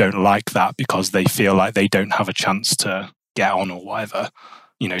people don't like that because they feel like they don't have a chance to get on or whatever,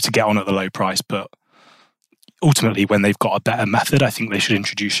 to get on at the low price. But ultimately, when they've got a better method, I think they should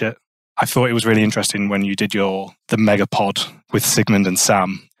introduce it. I thought it was really interesting when you did the mega pod with Sigmund and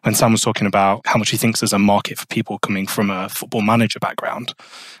Sam, when Sam was talking about how much he thinks there's a market for people coming from a football manager background.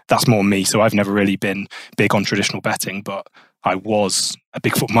 That's more me. So I've never really been big on traditional betting, but I was a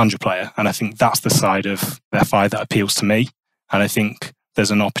big football manager player. And I think that's the side of FI that appeals to me. And I think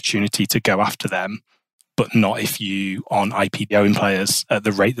there's an opportunity to go after them, but not if you aren't IPOing players at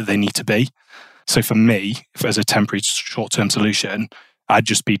the rate that they need to be. So for me, as a temporary short-term solution, I'd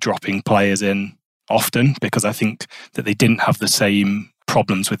just be dropping players in often because I think that they didn't have the same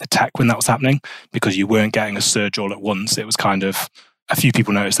problems with the tech when that was happening, because you weren't getting a surge all at once. It was kind of a few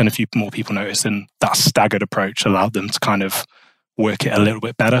people noticed and a few more people noticed, and that staggered approach allowed them to kind of work it a little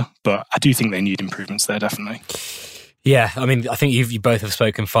bit better. But I do think they need improvements there, definitely. Yeah, I mean, I think you both have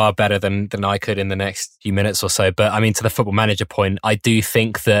spoken far better than I could in the next few minutes or so. But I mean, to the football manager point, I do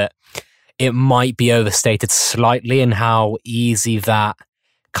think that it might be overstated slightly in how easy that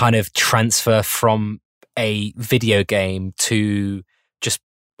kind of transfer from a video game to just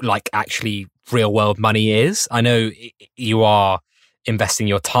like actually real world money is. I know you are investing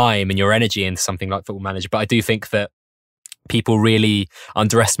your time and your energy into something like Football Manager, but I do think that people really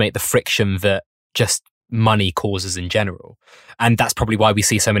underestimate the friction that just money causes in general. And that's probably why we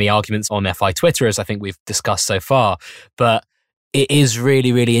see so many arguments on FI Twitter, as I think we've discussed so far. But it is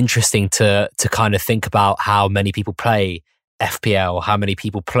really, really interesting to kind of think about how many people play FPL, how many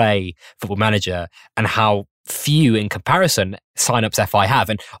people play Football Manager, and how few in comparison signups FI have.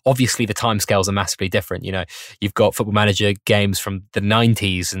 And obviously the timescales are massively different. You know, you've got Football Manager games from the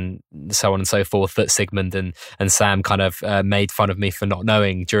 90s and so on and so forth that Sigmund and Sam kind of made fun of me for not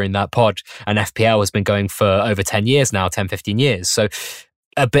knowing during that pod. And FPL has been going for over 10 years now, 10, 15 years. So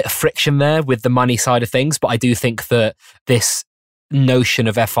a bit of friction there with the money side of things. But I do think that this notion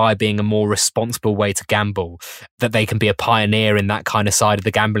of FI being a more responsible way to gamble, that they can be a pioneer in that kind of side of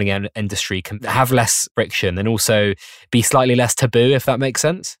the gambling industry, can have less friction and also be slightly less taboo, if that makes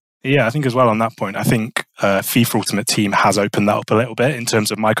sense. Yeah, I think as well on that point, I think FIFA Ultimate Team has opened that up a little bit in terms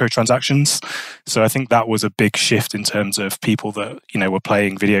of microtransactions. So I think that was a big shift in terms of people that, you know, were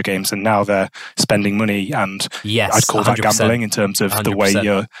playing video games and now they're spending money, and yes, I'd call that gambling in terms of 100%. The way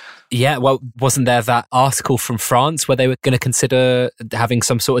you're... Yeah, well, wasn't there that article from France where they were going to consider having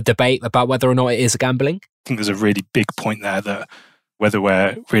some sort of debate about whether or not it is gambling? I think there's a really big point there that whether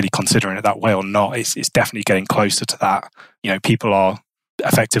we're really considering it that way or not, it's definitely getting closer to that. You know, people are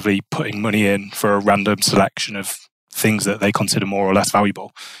effectively putting money in for a random selection of things that they consider more or less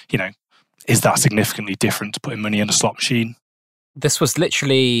valuable. You know, is that significantly different to putting money in a slot machine? This was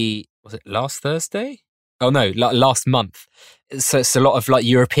literally, was it last Thursday? Oh no, last month. So it's a lot of like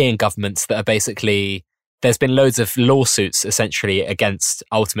European governments that are basically, there's been loads of lawsuits essentially against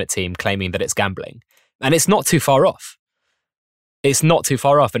Ultimate Team claiming that it's gambling. And it's not too far off. It's not too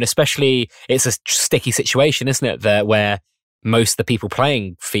far off. And especially it's a sticky situation, isn't it? There where most of the people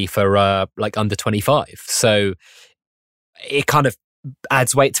playing FIFA are like under 25. So it kind of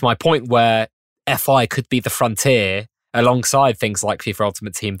adds weight to my point where FI could be the frontier alongside things like FIFA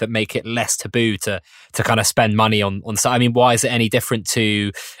Ultimate Team that make it less taboo to kind of spend money on. I mean, why is it any different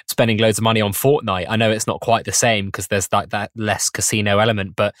to spending loads of money on Fortnite? I know it's not quite the same because there's like that less casino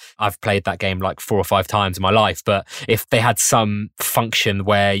element, but I've played that game like 4 or 5 times in my life. But if they had some function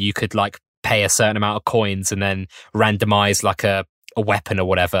where you could like pay a certain amount of coins and then randomize like a weapon or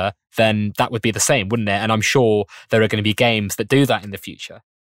whatever, then that would be the same, wouldn't it? And I'm sure there are going to be games that do that in the future.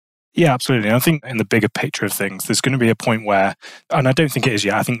 Yeah, absolutely. And I think in the bigger picture of things, there's going to be a point where, and I don't think it is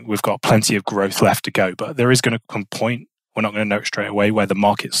yet, I think we've got plenty of growth left to go, but there is going to come a point, we're not going to know it straight away, where the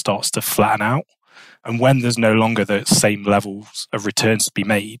market starts to flatten out. And when there's no longer the same levels of returns to be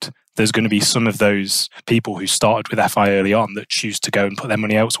made, there's going to be some of those people who started with FI early on that choose to go and put their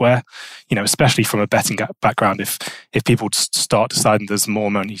money elsewhere. You know, especially from a betting background, if people start deciding there's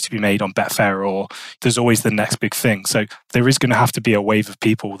more money to be made on Betfair, or there's always the next big thing. So there is going to have to be a wave of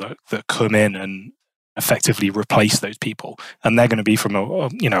people that come in and effectively replace those people, and they're going to be from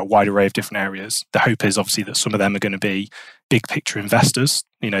a wide array of different areas. The hope is obviously that some of them are going to be big picture investors.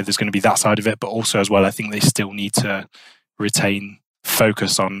 You know, there's going to be that side of it, but also as well, I think they still need to retain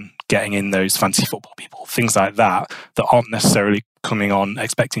focus on getting in those fantasy football people, things like that aren't necessarily coming on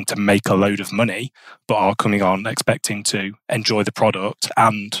expecting to make a load of money, but are coming on expecting to enjoy the product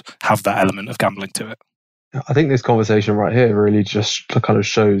and have that element of gambling to it. I think this conversation right here really just kind of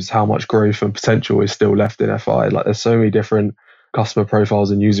shows how much growth and potential is still left in FI. Like, there's so many different customer profiles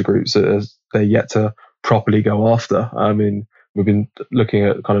and user groups that they're yet to properly go after. I mean, we've been looking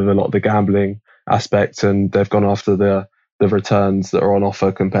at kind of a lot of the gambling aspects, and they've gone after the returns that are on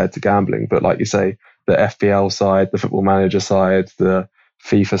offer compared to gambling. But like you say, the FPL side, the Football Manager side, the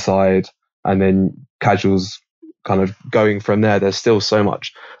FIFA side, and then casuals kind of going from there, there's still so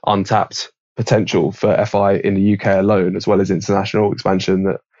much untapped potential for FI in the UK alone, as well as international expansion,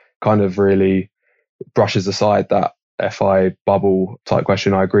 that kind of really brushes aside that FI bubble type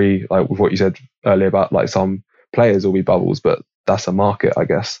question. I agree like with what you said earlier about like some players will be bubbles, but that's a market, I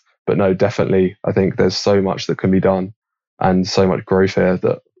guess. But no, definitely, I think there's so much that can be done and so much growth here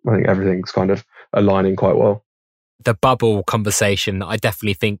that I think everything's kind of aligning quite well. The bubble conversation, I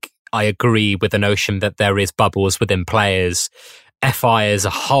definitely think I agree with the notion that there is bubbles within players. FI as a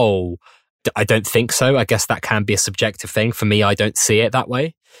whole, I don't think so. I guess that can be a subjective thing. For me, I don't see it that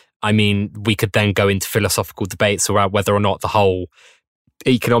way. I mean, we could then go into philosophical debates around whether or not the whole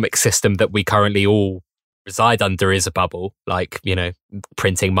economic system that we currently all reside under is a bubble, like, you know,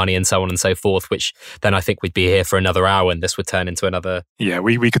 printing money and so on and so forth, which then I think we'd be here for another hour and this would turn into another... Yeah,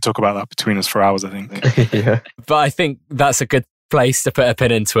 we could talk about that between us for hours, I think. Yeah. But I think that's a good place to put a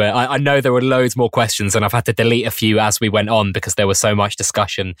pin into it. I know there were loads more questions and I've had to delete a few as we went on because there was so much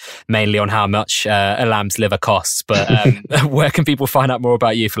discussion, mainly on how much a lamb's liver costs. But where can people find out more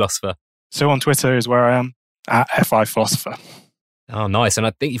about you, Philosopher? So on Twitter is where I am, at FI Philosopher. Oh, nice. And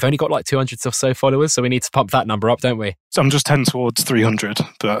I think you've only got like 200 or so followers, so we need to pump that number up, don't we? So I'm just heading towards 300.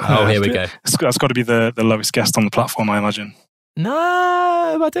 But here we go. That's got to be the lowest guest on the platform, I imagine. No,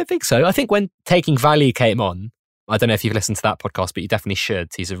 I don't think so. I think when Taking Value came on, I don't know if you've listened to that podcast, but you definitely should.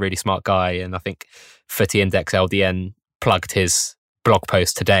 He's a really smart guy. And I think Footy Index LDN plugged his blog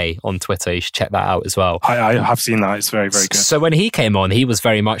post today on Twitter. You should check that out as well. I have seen that. It's very, very good. So when he came on, he was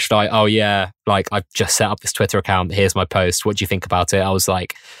very much like, oh yeah, like I've just set up this Twitter account. Here's my post. What do you think about it? I was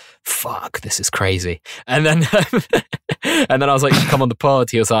like, fuck, this is crazy. And then and then I was like, come on the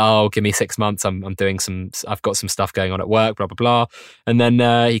pod. He was like, oh, give me 6 months. I'm doing I've got some stuff going on at work, blah, blah, blah. And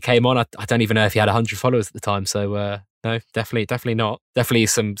then he came on. I don't even know if he had 100 followers at the time. So no, definitely not. Definitely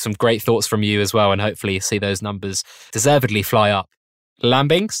some great thoughts from you as well. And hopefully you see those numbers deservedly fly up.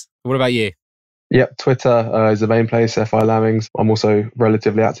 Lambings, what about you? Yep, Twitter is the main place, FI Lambings. I'm also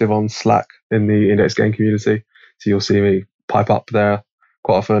relatively active on Slack in the index game community. So you'll see me pipe up there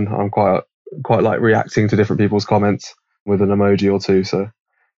quite often. I'm quite like reacting to different people's comments with an emoji or two. So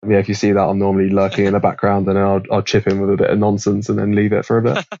yeah, if you see that, I'm normally lurking in the background and I'll chip in with a bit of nonsense and then leave it for a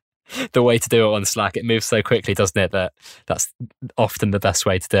bit. The way to do it on Slack, it moves so quickly, doesn't it, that that's often the best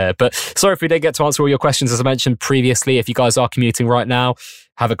way to do it. But sorry if we didn't get to answer all your questions. As I mentioned previously, if you guys are commuting right now,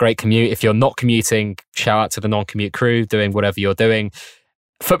 have a great commute. If you're not commuting, shout out to the non-commute crew doing whatever you're doing.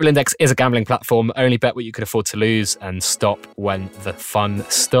 Football Index is a gambling platform. Only bet what you can afford to lose and stop when the fun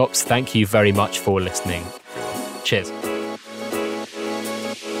stops. Thank you very much for listening. Cheers.